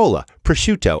capicola,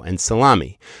 prosciutto, and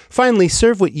salami. Finally,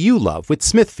 serve what you love with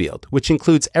Smithfield, which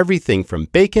includes everything from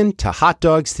bacon to hot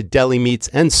dogs to deli meats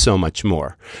and so much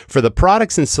more. For the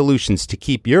products and solutions to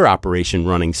keep your operation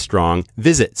running strong,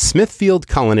 visit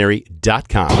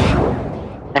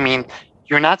smithfieldculinary.com. I mean,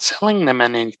 you're not selling them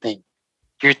anything.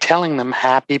 You're telling them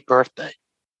happy birthday.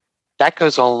 That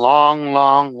goes a long,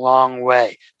 long, long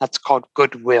way. That's called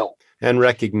goodwill. And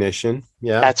recognition.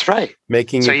 Yeah. That's right. You're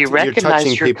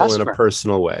touching people customer in a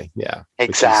personal way. Yeah.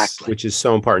 Exactly. Which is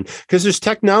so important. Because there's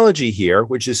technology here,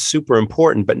 which is super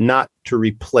important, but not to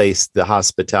replace the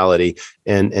hospitality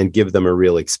and give them a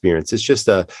real experience. It's just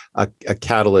a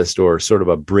catalyst or sort of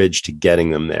a bridge to getting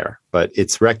them there. But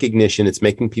it's recognition. It's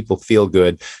making people feel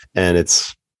good. And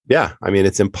it's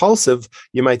impulsive.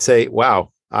 You might say,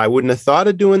 wow, I wouldn't have thought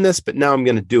of doing this, but now I'm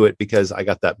going to do it because I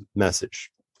got that message.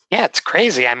 Yeah, it's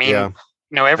crazy. I mean,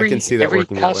 every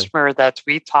customer that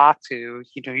we talk to,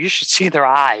 you should see their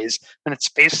eyes when it's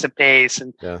face to face,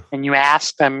 and you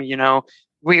ask them.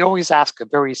 We always ask a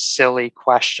very silly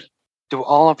question: do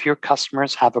all of your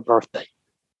customers have a birthday?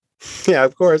 Yeah,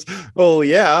 of course. Oh,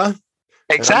 yeah.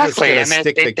 Exactly, and then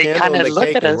they kind of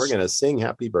look at us. We're going to sing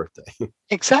happy birthday.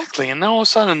 Exactly, and then all of a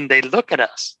sudden they look at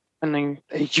us. And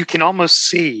you can almost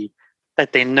see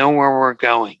that they know where we're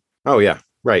going. Oh, yeah.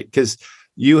 Right. Because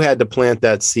you had to plant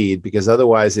that seed, because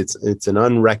otherwise it's an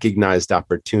unrecognized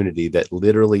opportunity that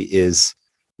literally is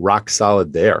rock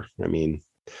solid there. I mean,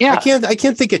 I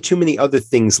can't think of too many other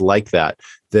things like that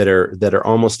are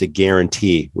almost a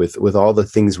guarantee with all the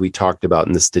things we talked about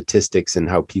and the statistics and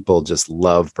how people just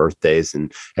love birthdays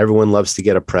and everyone loves to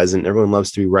get a present. Everyone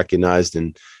loves to be recognized.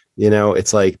 And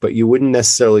it's like, but you wouldn't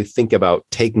necessarily think about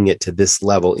taking it to this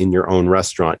level in your own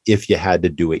restaurant if you had to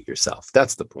do it yourself.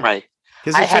 That's the point. Right.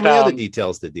 Because there's so many other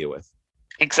details to deal with.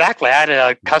 Exactly. I had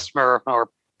a customer or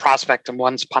prospect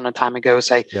once upon a time ago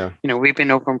say, we've been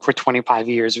open for 25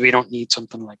 years. We don't need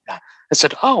something like that. I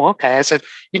said, oh, okay. I said, do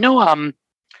you know what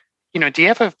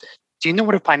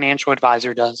a financial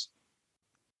advisor does?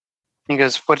 He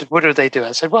goes, what do they do?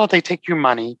 I said, well, they take your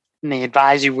money and they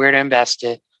advise you where to invest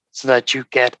it so that you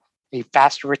get a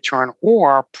faster return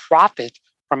or profit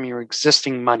from your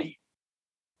existing money?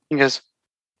 He goes,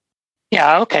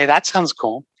 yeah, okay, that sounds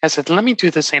cool. I said, let me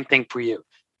do the same thing for you.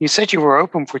 You said you were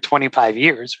open for 25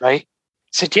 years, right? I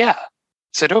said, yeah. I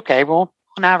said, okay, well,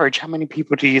 on average, how many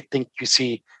people do you think you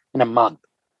see in a month?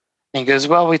 And he goes,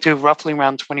 well, we do roughly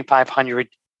around 2,500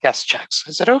 guest checks.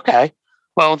 I said, okay.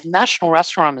 Well, the National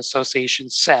Restaurant Association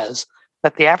says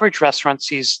that the average restaurant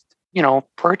sees,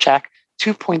 per check,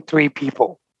 2.3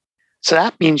 people. So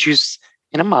that means you,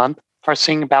 in a month, are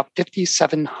seeing about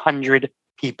 5,700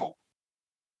 people.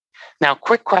 Now,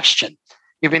 quick question.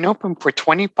 You've been open for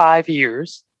 25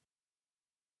 years.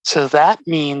 So that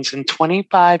means in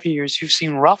 25 years, you've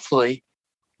seen roughly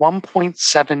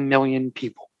 1.7 million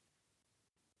people.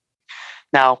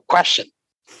 Now, question.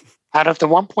 Out of the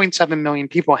 1.7 million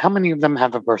people, how many of them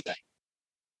have a birthday?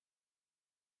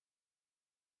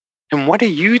 And what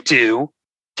do you do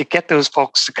to get those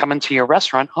folks to come into your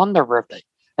restaurant on their birthday?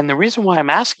 And the reason why I'm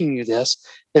asking you this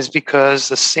is because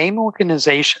the same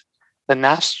organization, the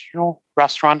National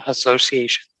Restaurant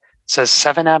Association, says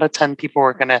 7 out of 10 people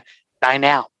are going to dine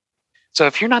out. So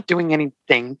if you're not doing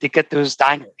anything to get those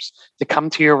diners to come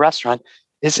to your restaurant,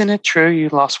 isn't it true you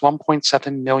lost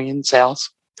 1.7 million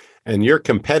sales? And your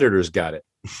competitors got it.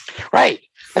 Right.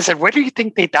 I said, where do you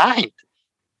think they dined?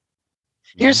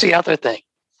 Here's the other thing.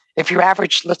 If you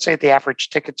average, let's say the average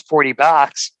ticket's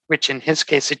 $40, which in his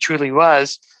case it truly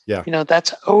was,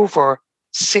 that's over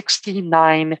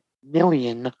 $69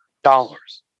 million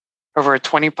over a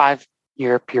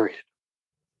 25-year period.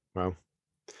 Wow.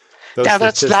 Those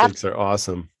statistics are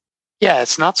awesome. Yeah,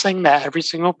 it's not saying that every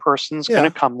single person's going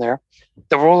to come there.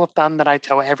 The rule of thumb that I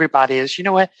tell everybody is, you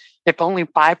know what? If only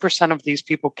 5% of these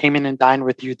people came in and dined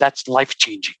with you, that's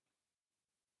life-changing.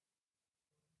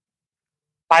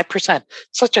 5%.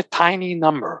 Such a tiny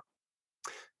number,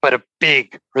 but a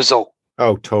big result.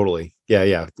 Oh, totally.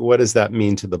 Yeah. What does that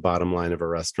mean to the bottom line of a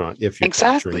restaurant if you're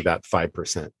capturing that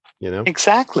 5%?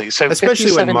 Exactly. So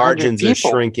especially when margins are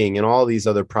shrinking and all these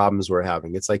other problems we're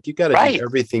having, it's like you got to do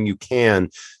everything you can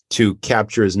to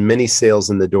capture as many sales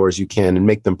in the door as you can and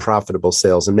make them profitable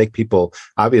sales and make people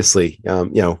obviously,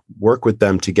 work with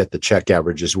them to get the check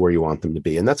averages where you want them to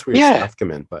be. And that's where your staff come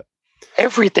in. But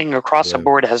everything across the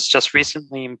board has just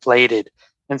recently inflated.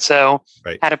 And so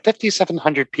out of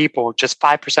 5,700 people, just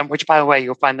 5%, which by the way,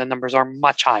 you'll find the numbers are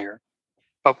much higher,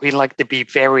 but we like to be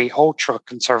very ultra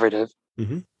conservative.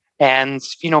 Mm-hmm. And,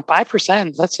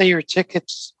 5%, let's say your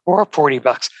tickets were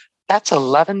 $40, that's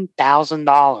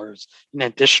 $11,000 in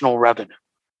additional revenue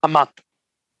a month.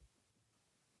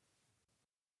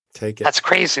 Take it. That's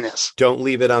craziness. Don't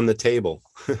leave it on the table.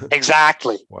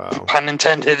 Exactly. Wow. Pun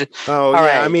intended. Oh, all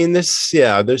right. I mean,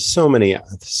 there's so many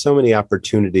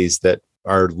opportunities that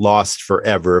are lost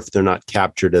forever if they're not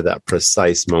captured at that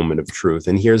precise moment of truth.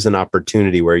 And here's an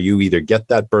opportunity where you either get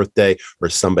that birthday or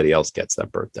somebody else gets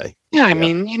that birthday. Yeah, I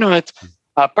mean, it's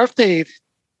birthday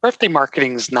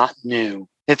marketing is not new.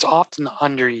 It's often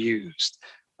underused,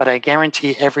 but I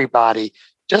guarantee everybody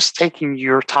just taking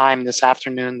your time this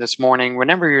afternoon, this morning,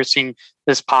 whenever you're seeing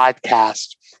this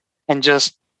podcast, and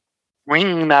just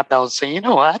ringing that bell and saying, you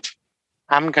know what,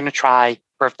 I'm going to try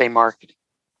birthday marketing.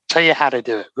 Tell you how to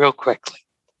do it real quickly.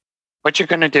 What you're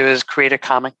going to do is create a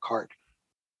comment card.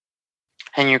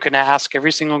 And you're going to ask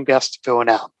every single guest to fill it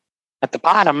out. At the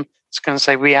bottom, it's going to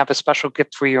say, we have a special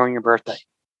gift for you on your birthday.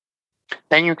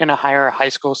 Then you're going to hire a high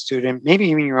school student, maybe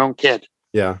even your own kid,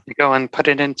 to go and put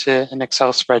it into an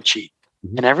Excel spreadsheet.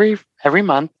 Mm-hmm. And every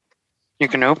month, you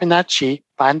can open that sheet,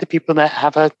 find the people that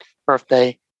have a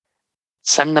birthday,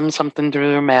 send them something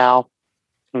through their mail,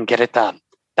 and get it done.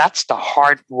 That's the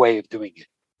hard way of doing it.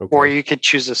 Okay. Or you could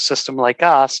choose a system like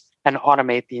us and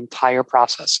automate the entire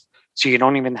process. So you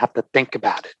don't even have to think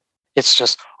about it. It's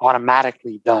just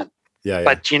automatically done. Yeah.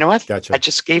 But you know what? Gotcha. I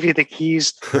just gave you the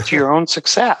keys to your own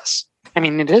success. I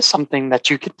mean, it is something that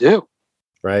you could do.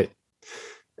 Right.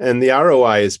 And the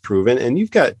ROI is proven. And you've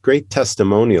got great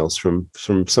testimonials from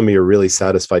some of your really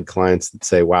satisfied clients that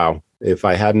say, wow, if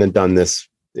I hadn't done this,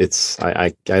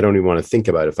 I don't even want to think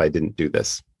about it if I didn't do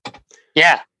this.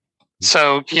 Yeah.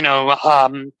 So,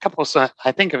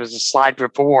 I think it was a slide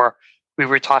before we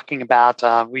were talking about,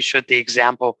 we showed the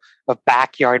example of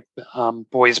Backyard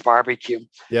Boys Barbecue.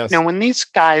 Yes. When these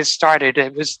guys started,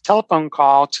 it was a telephone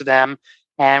call to them,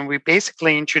 and we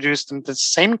basically introduced them to the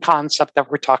same concept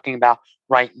that we're talking about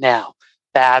right now.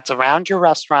 That's around your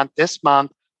restaurant this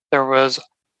month, there was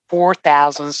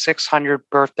 4,600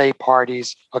 birthday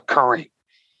parties occurring.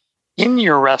 In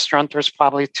your restaurant, there's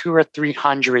probably 200 or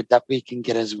 300 that we can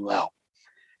get as well.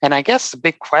 And I guess the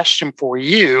big question for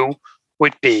you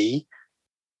would be,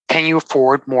 can you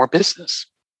afford more business?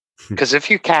 Because if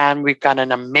you can, we've got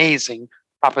an amazing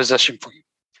proposition for you.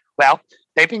 Well,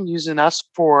 they've been using us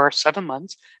for 7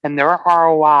 months, and their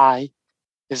ROI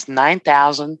is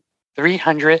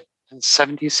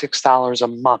 $9,376 a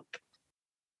month.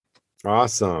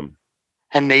 Awesome.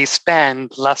 And they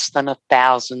spend less than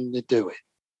 $1,000 to do it.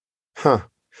 Huh.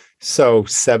 So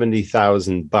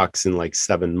 $70,000 in like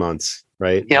 7 months,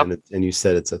 right? Yep. And you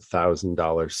said it's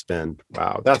 $1,000 spend.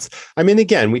 Wow.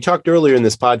 Again, we talked earlier in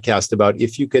this podcast about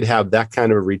if you could have that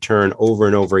kind of a return over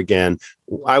and over again,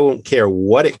 I won't care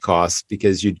what it costs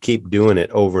because you'd keep doing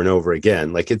it over and over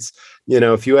again. Like it's,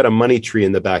 if you had a money tree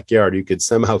in the backyard, you could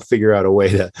somehow figure out a way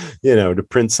to, to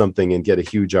print something and get a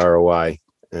huge ROI.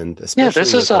 And especially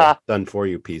this is a done for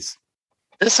you piece.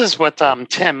 This is what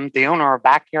Tim, the owner of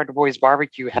Backyard Boys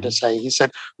Barbecue, had to say. He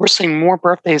said, we're seeing more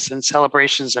birthdays and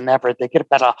celebrations than ever. They get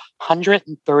about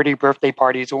 130 birthday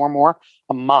parties or more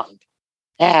a month.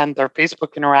 And their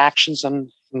Facebook interactions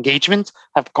and engagements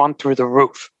have gone through the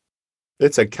roof.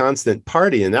 It's a constant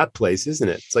party in that place, isn't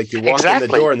it? It's like you walk in the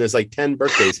door and there's like 10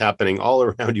 birthdays happening all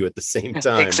around you at the same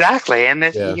time. Exactly. And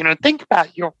think about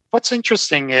what's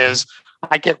interesting is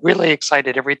I get really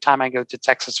excited every time I go to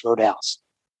Texas Roadhouse.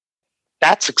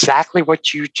 That's exactly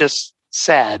what you just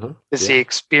said is the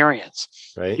experience.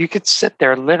 Right. You could sit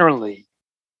there literally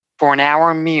for an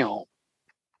hour meal,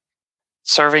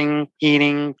 serving,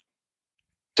 eating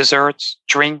desserts,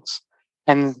 drinks,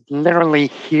 and literally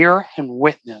hear and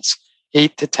witness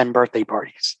 8 to 10 birthday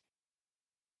parties.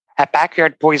 At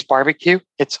Backyard Boys Barbecue,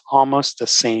 it's almost the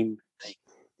same thing.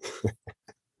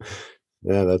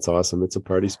 Yeah, that's awesome. It's a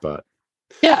party spot.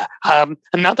 Yeah.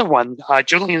 Another one,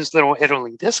 Julian's Little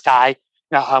Italy. This guy,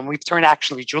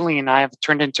 Julie and I have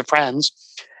turned into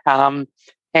friends. And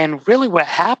really what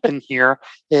happened here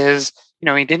is,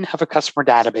 he didn't have a customer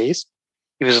database.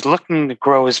 He was looking to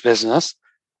grow his business.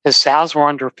 His sales were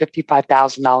under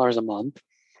 $55,000 a month.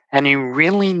 And he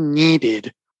really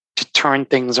needed to turn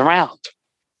things around.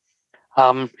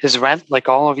 His rent, like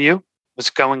all of you, was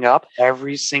going up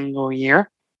every single year.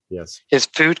 Yes. His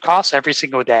food costs every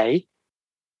single day,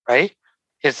 right?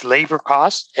 His labor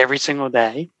costs every single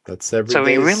day. That's every So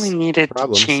he really needed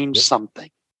to change something.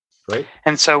 Right.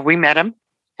 And so we met him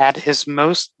at his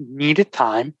most needed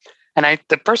time. And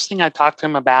the first thing I talked to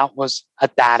him about was a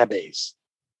database,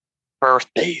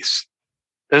 birthdays.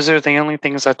 Those are the only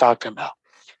things I talked to him about.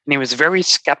 And he was very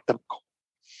skeptical.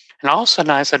 And all of a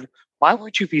sudden I said, why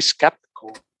would you be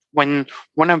skeptical when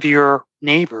one of your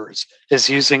neighbors is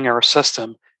using our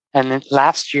system? And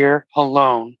last year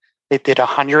alone, they did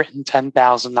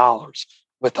 $110,000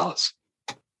 with us.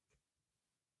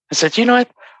 I said, you know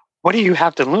what? What do you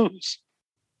have to lose?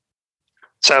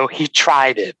 So he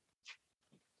tried it.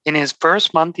 In his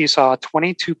first month, he saw a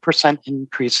 22%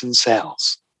 increase in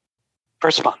sales.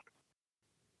 First month.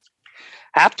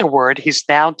 Afterward, he's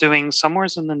now doing somewhere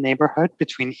in the neighborhood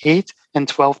between $8,000 and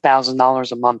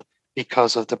 $12,000 a month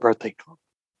because of the birthday club.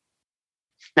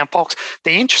 Now, folks,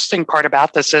 the interesting part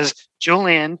about this is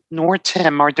Julian nor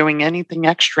Tim are doing anything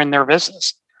extra in their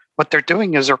business. What they're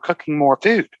doing is they're cooking more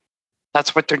food.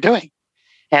 That's what they're doing.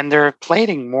 And they're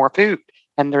plating more food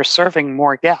and they're serving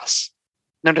more guests.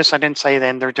 Notice I didn't say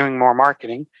then they're doing more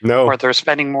marketing or they're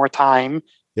spending more time,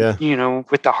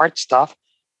 with the hard stuff.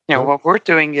 What we're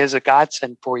doing is a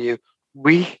godsend for you.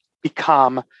 We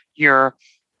become your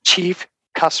chief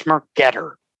customer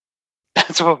getter.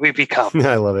 That's what we become.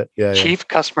 I love it. Yeah, chief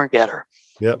customer getter.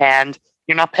 Yep. And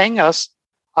you're not paying us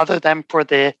other than for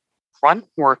the front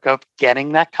work of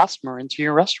getting that customer into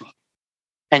your restaurant.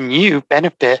 And you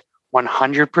benefit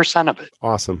 100% of it.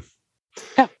 Awesome.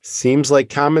 Yeah. Seems like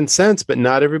common sense, but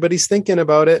not everybody's thinking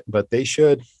about it, but they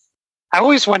should. I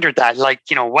always wondered that,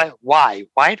 why?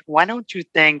 Why don't you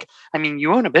think,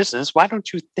 you own a business. Why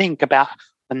don't you think about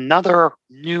another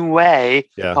new way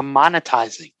of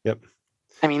monetizing? Yep.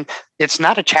 It's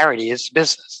not a charity, it's a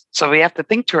business. So we have to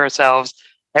think to ourselves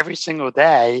every single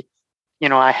day,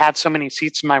 I have so many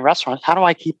seats in my restaurant. How do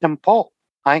I keep them full?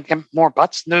 I get more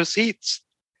butts in those seats.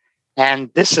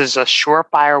 And this is a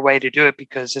surefire way to do it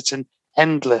because it's an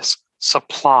endless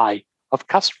supply of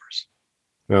customers.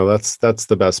 No, that's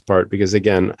the best part because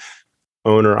again,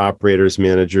 owner, operators,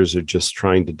 managers are just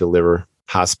trying to deliver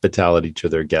hospitality to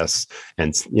their guests.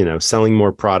 And, selling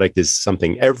more product is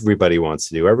something everybody wants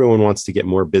to do. Everyone wants to get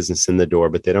more business in the door,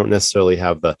 but they don't necessarily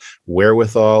have the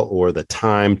wherewithal or the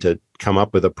time to come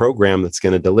up with a program that's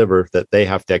going to deliver that they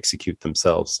have to execute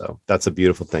themselves. So that's a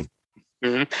beautiful thing.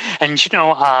 Mm-hmm.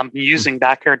 And, using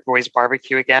Backyard Boys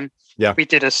Barbecue again, we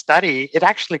did a study. It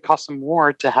actually cost them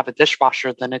more to have a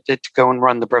dishwasher than it did to go and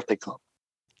run the birthday club.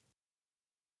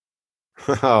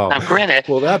 Oh, Now, granted,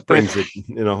 well, that brings it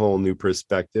in a whole new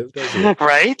perspective, doesn't it?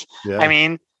 right? Yeah. I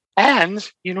mean, and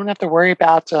you don't have to worry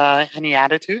about any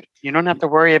attitude. You don't have to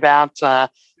worry about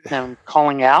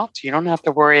calling out. You don't have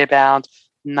to worry about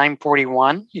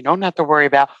 941. You don't have to worry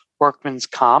about workman's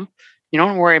comp. You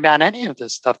don't worry about any of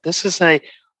this stuff. This is a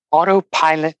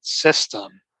autopilot system.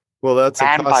 Well, that's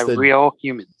ran by real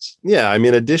humans. Yeah, I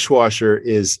mean, a dishwasher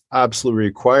is absolutely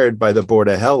required by the Board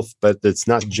of Health, but it's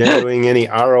not generating any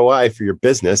ROI for your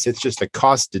business. It's just a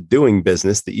cost to doing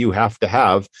business that you have to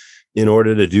have in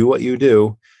order to do what you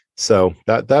do. So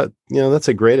that's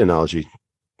a great analogy.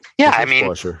 Yeah, I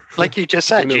mean, like you just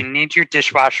said, you need your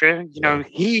dishwasher.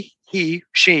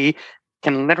 She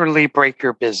can literally break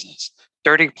your business.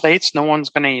 Dirty plates, no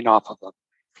one's going to eat off of them.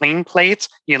 Clean plates,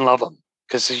 you love them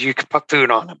because you can put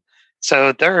food on them.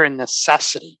 So they're a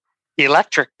necessity. The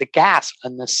electric, the gas, a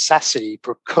necessity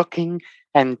for cooking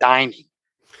and dining.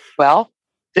 Well,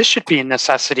 this should be a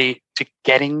necessity to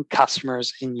getting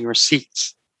customers in your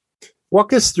seats.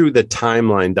 Walk us through the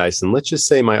timeline, Dyson. Let's just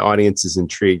say my audience is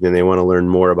intrigued and they want to learn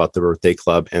more about the Birthday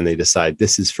Club and they decide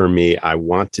this is for me. I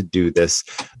want to do this.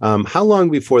 How long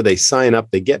before they sign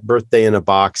up, they get Birthday in a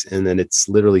Box, and then it's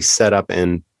literally set up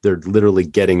and they're literally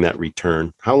getting that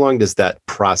return? How long does that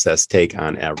process take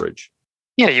on average?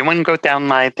 Yeah, you want to go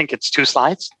down, I think it's 2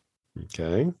 slides.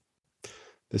 Okay.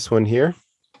 This one here?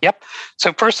 Yep.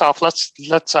 So first off, let's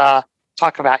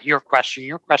talk about your question.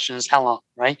 Your question is how long,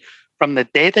 right? From the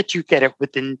day that you get it,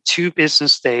 within 2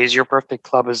 business days, your Birthday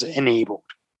Club is enabled.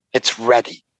 It's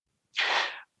ready.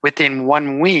 Within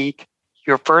 1 week,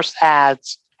 your first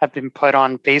ads have been put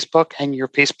on Facebook and your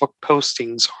Facebook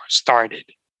postings are started.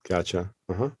 Gotcha.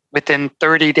 Uh-huh. Within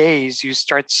 30 days, you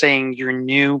start seeing your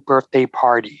new birthday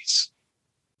parties.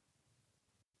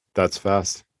 That's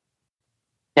fast.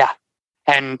 Yeah.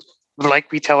 And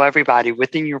like we tell everybody,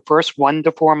 within your first 1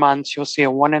 to 4 months, you'll see a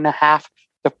 1.5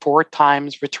 to 4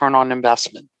 times return on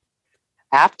investment.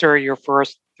 After your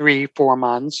first 3-4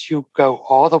 months, you go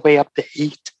all the way up to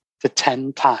 8 to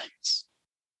 10 times.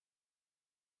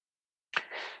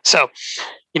 So,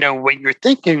 when you're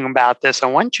thinking about this, I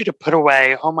want you to put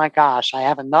away, oh my gosh, I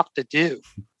have enough to do.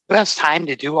 Who has time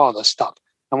to do all this stuff?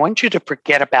 I want you to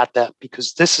forget about that,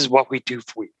 because this is what we do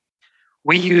for you.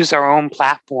 We use our own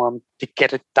platform to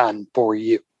get it done for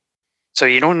you. So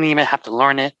you don't even have to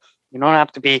learn it. You don't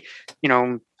have to be,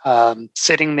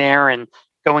 sitting there and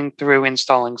going through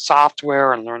installing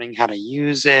software and learning how to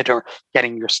use it or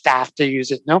getting your staff to use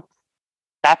it. Nope.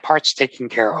 That part's taken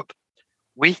care of.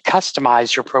 We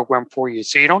customize your program for you.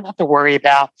 So you don't have to worry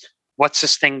about what's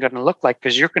this thing going to look like,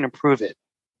 because you're going to prove it.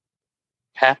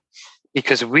 Okay?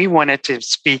 Because we want it to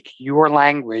speak your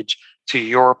language to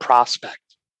your prospect.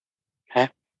 Okay?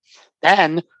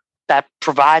 Then that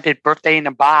provided Birthday in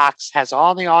a Box has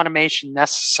all the automation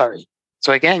necessary.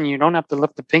 So again, you don't have to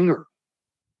lift a finger.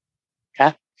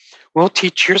 Okay? We'll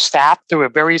teach your staff through a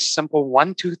very simple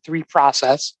 1, 2, 3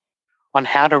 process on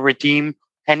how to redeem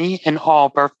any and all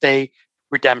birthday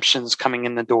redemptions coming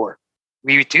in the door.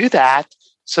 We do that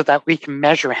so that we can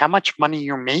measure how much money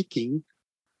you're making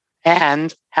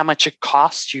and how much it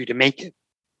costs you to make it.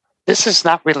 This is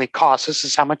not really cost. This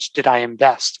is how much did I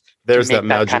invest. There's that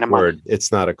magic kind of word. Money.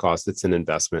 It's not a cost. It's an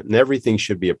investment. And everything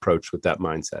should be approached with that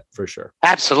mindset, for sure.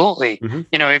 Absolutely.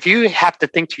 Mm-hmm. If you have to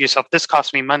think to yourself, this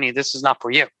costs me money, this is not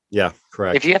for you. Yeah,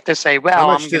 correct. If you have to say, well, how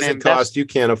much does it cost? You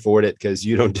can't afford it because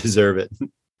you don't deserve it.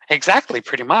 Exactly,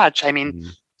 pretty much. I mean,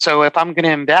 so if I'm going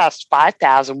to invest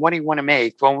 $5,000, what do you want to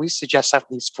make? Well, we suggest at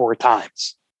least 4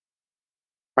 times,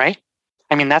 right?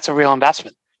 I mean, that's a real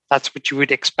investment. That's what you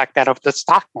would expect out of the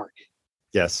stock market.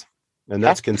 Yes. And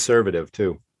that's conservative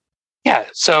too. Yeah.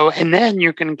 So, and then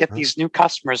you're going to get these new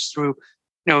customers through,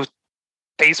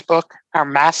 Facebook, our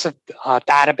massive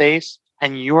database,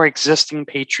 and your existing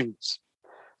patrons.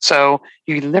 So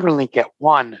you literally get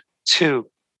 1, 2,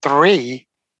 3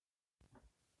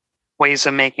 ways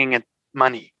of making it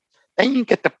money. Then you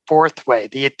get the 4th way,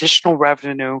 the additional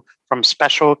revenue from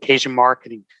special occasion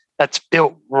marketing that's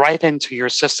built right into your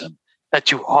system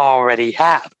that you already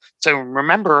have. So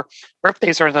remember,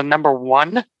 birthdays are the number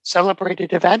 1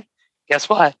 celebrated event. Guess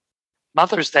what?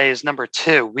 Mother's Day is number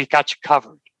 2. We got you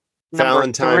covered.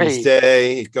 Valentine's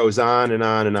Day, it goes on and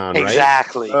on and on,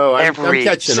 exactly. Right? Oh, I'm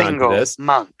catching on to this.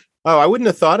 Month. Oh, I wouldn't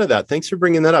have thought of that. Thanks for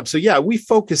bringing that up. So yeah, we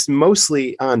focus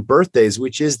mostly on birthdays,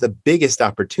 which is the biggest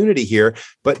opportunity here.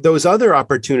 But those other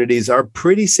opportunities are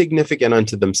pretty significant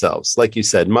unto themselves. Like you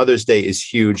said, Mother's Day is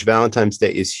huge. Valentine's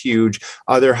Day is huge.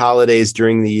 Other holidays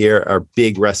during the year are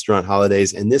big restaurant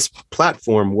holidays. And this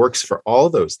platform works for all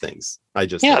those things.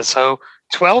 So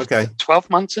 12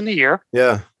 months in a year.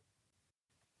 Yeah.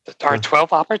 There are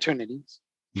 12 opportunities.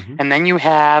 And then you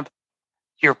have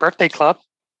your birthday club.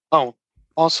 Oh,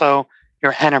 also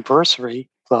your anniversary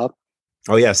club.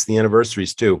 Oh, yes, the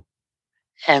anniversaries too.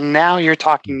 And now you're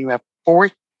talking, you have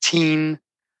 14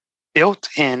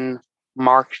 built-in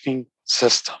marketing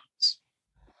systems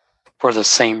for the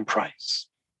same price.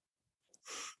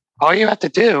 All you have to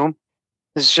do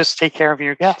is just take care of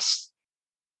your guests.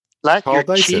 Let Call your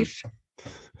Dyson. chief,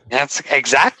 that's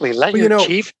exactly, let your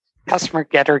chief customer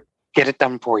getter get it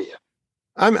done for you.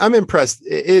 I'm impressed.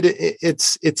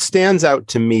 It stands out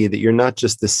to me that you're not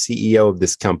just the CEO of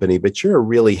this company, but you're a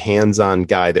really hands-on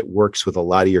guy that works with a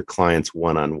lot of your clients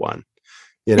one-on-one.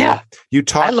 You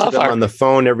talk to them on the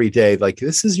phone every day. Like,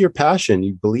 this is your passion.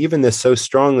 You believe in this so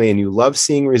strongly, and you love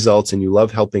seeing results, and you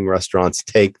love helping restaurants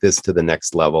take this to the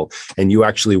next level. And you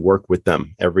actually work with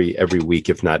them every week,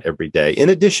 if not every day, in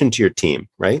addition to your team,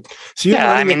 right? So you're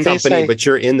running a company, but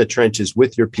you're in the trenches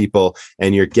with your people,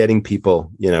 and you're getting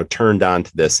people, turned on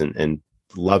to this and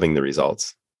loving the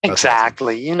results. That's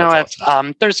exactly.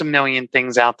 Awesome. There's a million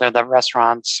things out there that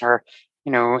restaurants are,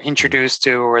 introduced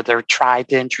to, or they're tried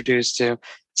to introduce to.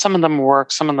 Some of them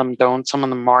work, some of them don't, some of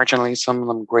them marginally, some of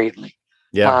them greatly.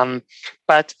 Yeah.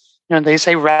 But they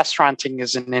say restauranting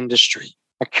is an industry,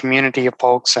 a community of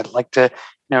folks that like to,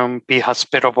 be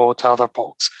hospitable to other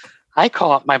folks. I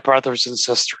call it my brothers and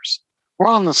sisters. We're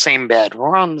all in the same bed.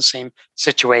 We're all in the same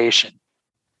situation.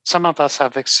 Some of us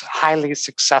have highly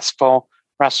successful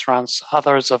restaurants,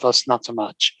 others of us not so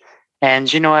much. And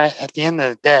at the end of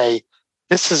the day,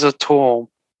 this is a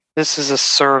tool, this is a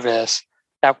service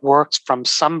that works from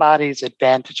somebody's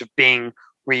advantage of being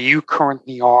where you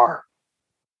currently are.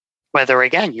 Whether,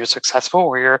 again, you're successful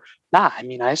or you're not. I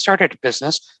mean, I started a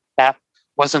business that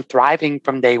wasn't thriving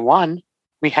from day one.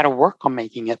 We had to work on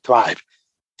making it thrive.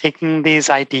 Taking these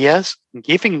ideas and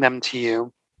giving them to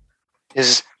you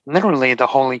is literally the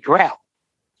holy grail.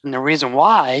 And the reason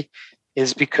why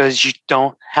is because you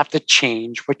don't have to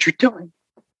change what you're doing.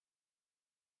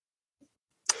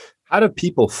 How do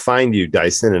people find you,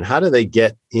 Dyson, and how do they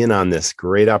get in on this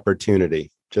great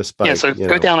opportunity? Just by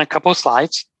go down a couple of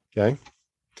slides. Okay.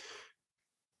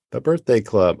 The birthday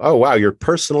club. Oh, wow. Your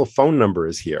personal phone number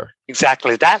is here.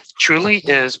 Exactly. That truly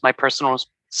is my personal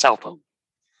cell phone.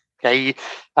 Okay.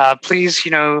 Please,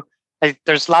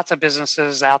 there's lots of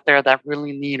businesses out there that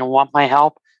really need and want my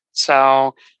help.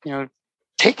 So,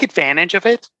 take advantage of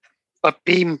it, but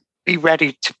be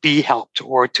ready to be helped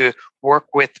or to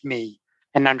work with me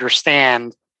and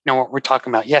understand, what we're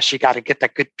talking about. Yes, you got to get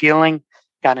that good feeling,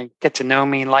 got to get to know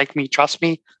me, like me, trust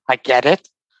me. I get it.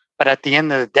 But at the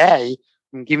end of the day,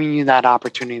 I'm giving you that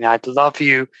opportunity. I'd love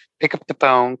you. Pick up the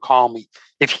phone, call me.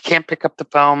 If you can't pick up the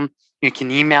phone, you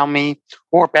can email me,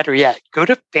 or better yet, go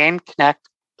to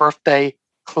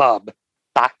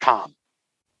FanConnectBirthdayClub.com.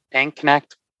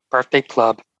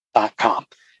 FanConnectBirthdayClub.com.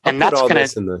 And that's all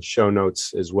this in the show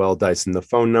notes as well, Dyson, the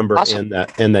phone number and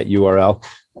that URL.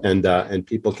 And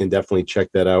people can definitely check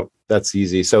that out. That's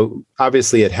easy. So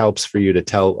obviously it helps for you to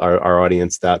tell our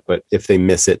audience that, but if they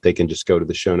miss it, they can just go to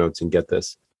the show notes and get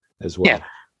this as well. Yeah.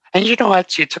 And you know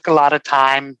what? You took a lot of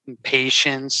time and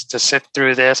patience to sit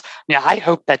through this. I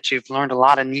hope that you've learned a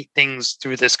lot of neat things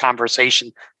through this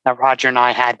conversation that Roger and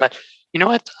I had. But you know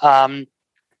what?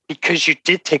 Because you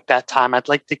did take that time, I'd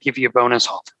like to give you a bonus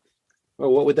offer.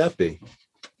 Well, what would that be?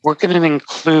 We're going to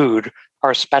include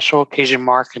our special occasion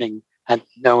marketing at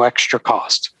no extra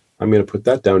cost. I'm going to put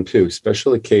that down too.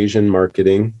 Special occasion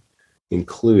marketing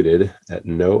included at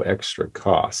no extra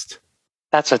cost.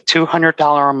 That's a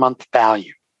 $200 a month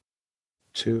value.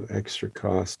 Extra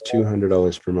cost,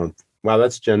 $200 per month. Wow,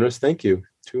 that's generous. Thank you.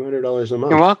 $200 a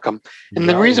month. You're welcome. And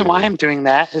the reason why I'm doing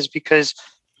that is because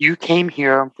you came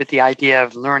here with the idea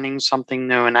of learning something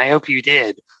new, and I hope you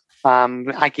did.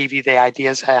 I gave you the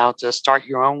ideas how to start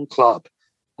your own club.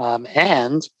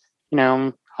 And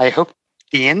I hope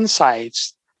the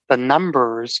insights, the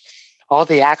numbers, all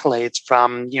the accolades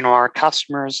from, our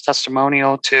customers'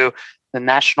 testimonial to the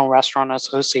National Restaurant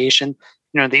Association,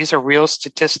 these are real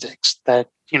statistics that,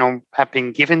 have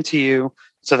been given to you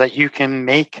so that you can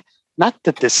make not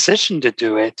the decision to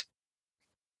do it,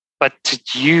 but to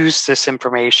use this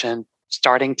information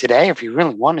starting today, if you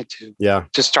really wanted to,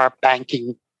 to start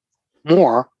banking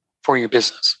more for your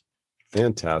business.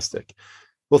 Fantastic.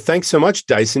 Well, thanks so much,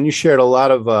 Dyson. You shared a lot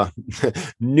of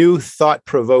new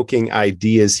thought-provoking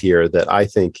ideas here that I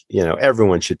think,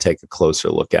 everyone should take a closer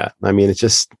look at. I mean, it's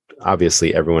just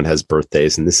obviously everyone has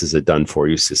birthdays and this is a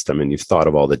done-for-you system and you've thought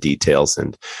of all the details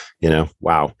and,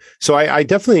 wow. So I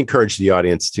definitely encourage the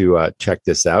audience to check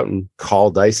this out and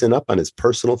call Dyson up on his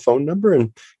personal phone number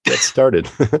and get started.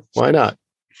 Why not?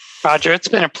 Roger, it's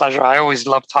been a pleasure. I always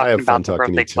love talking about the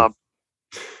birthday club.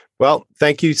 Well,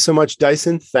 thank you so much,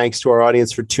 Dyson. Thanks to our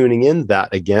audience for tuning in.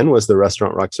 That, again, was the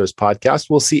Restaurant Rockstars podcast.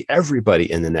 We'll see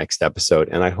everybody in the next episode,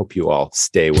 and I hope you all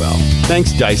stay well.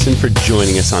 Thanks, Dyson, for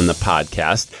joining us on the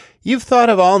podcast. You've thought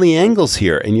of all the angles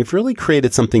here, and you've really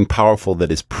created something powerful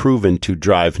that is proven to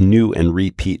drive new and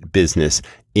repeat business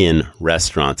in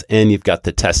restaurants, and you've got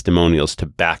the testimonials to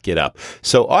back it up.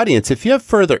 So audience, if you have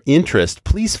further interest,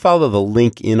 please follow the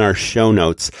link in our show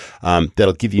notes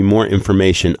that'll give you more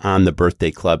information on the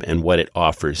Birthday Club and what it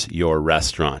offers your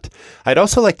restaurant. I'd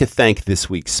also like to thank this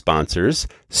week's sponsors,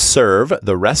 Serve,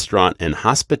 the restaurant and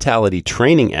hospitality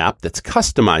training app that's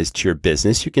customized to your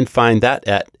business. You can find that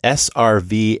at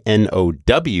srvnow.com.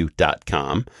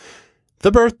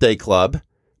 The Birthday Club,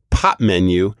 Pop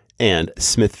Menu, and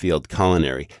Smithfield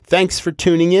Culinary. Thanks for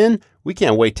tuning in. We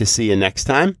can't wait to see you next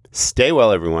time. Stay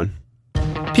well, everyone.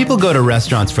 People go to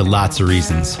restaurants for lots of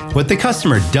reasons. What the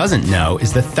customer doesn't know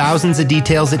is the thousands of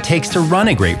details it takes to run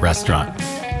a great restaurant.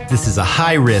 This is a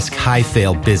high-risk,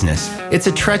 high-fail business. It's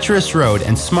a treacherous road,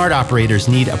 and smart operators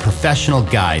need a professional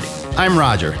guide. I'm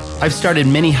Roger. I've started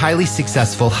many highly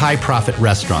successful, high-profit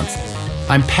restaurants.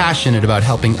 I'm passionate about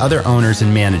helping other owners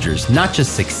and managers not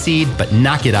just succeed, but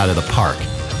knock it out of the park.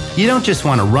 You don't just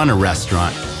want to run a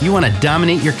restaurant, you want to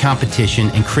dominate your competition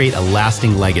and create a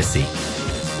lasting legacy.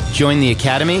 Join the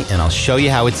Academy and I'll show you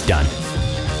how it's done.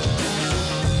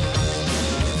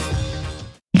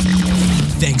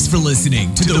 Thanks for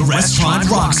listening to the Restaurant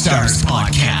Rockstars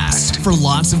podcast. For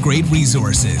lots of great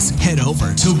resources, head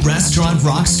over to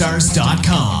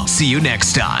restaurantrockstars.com. See you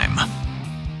next time.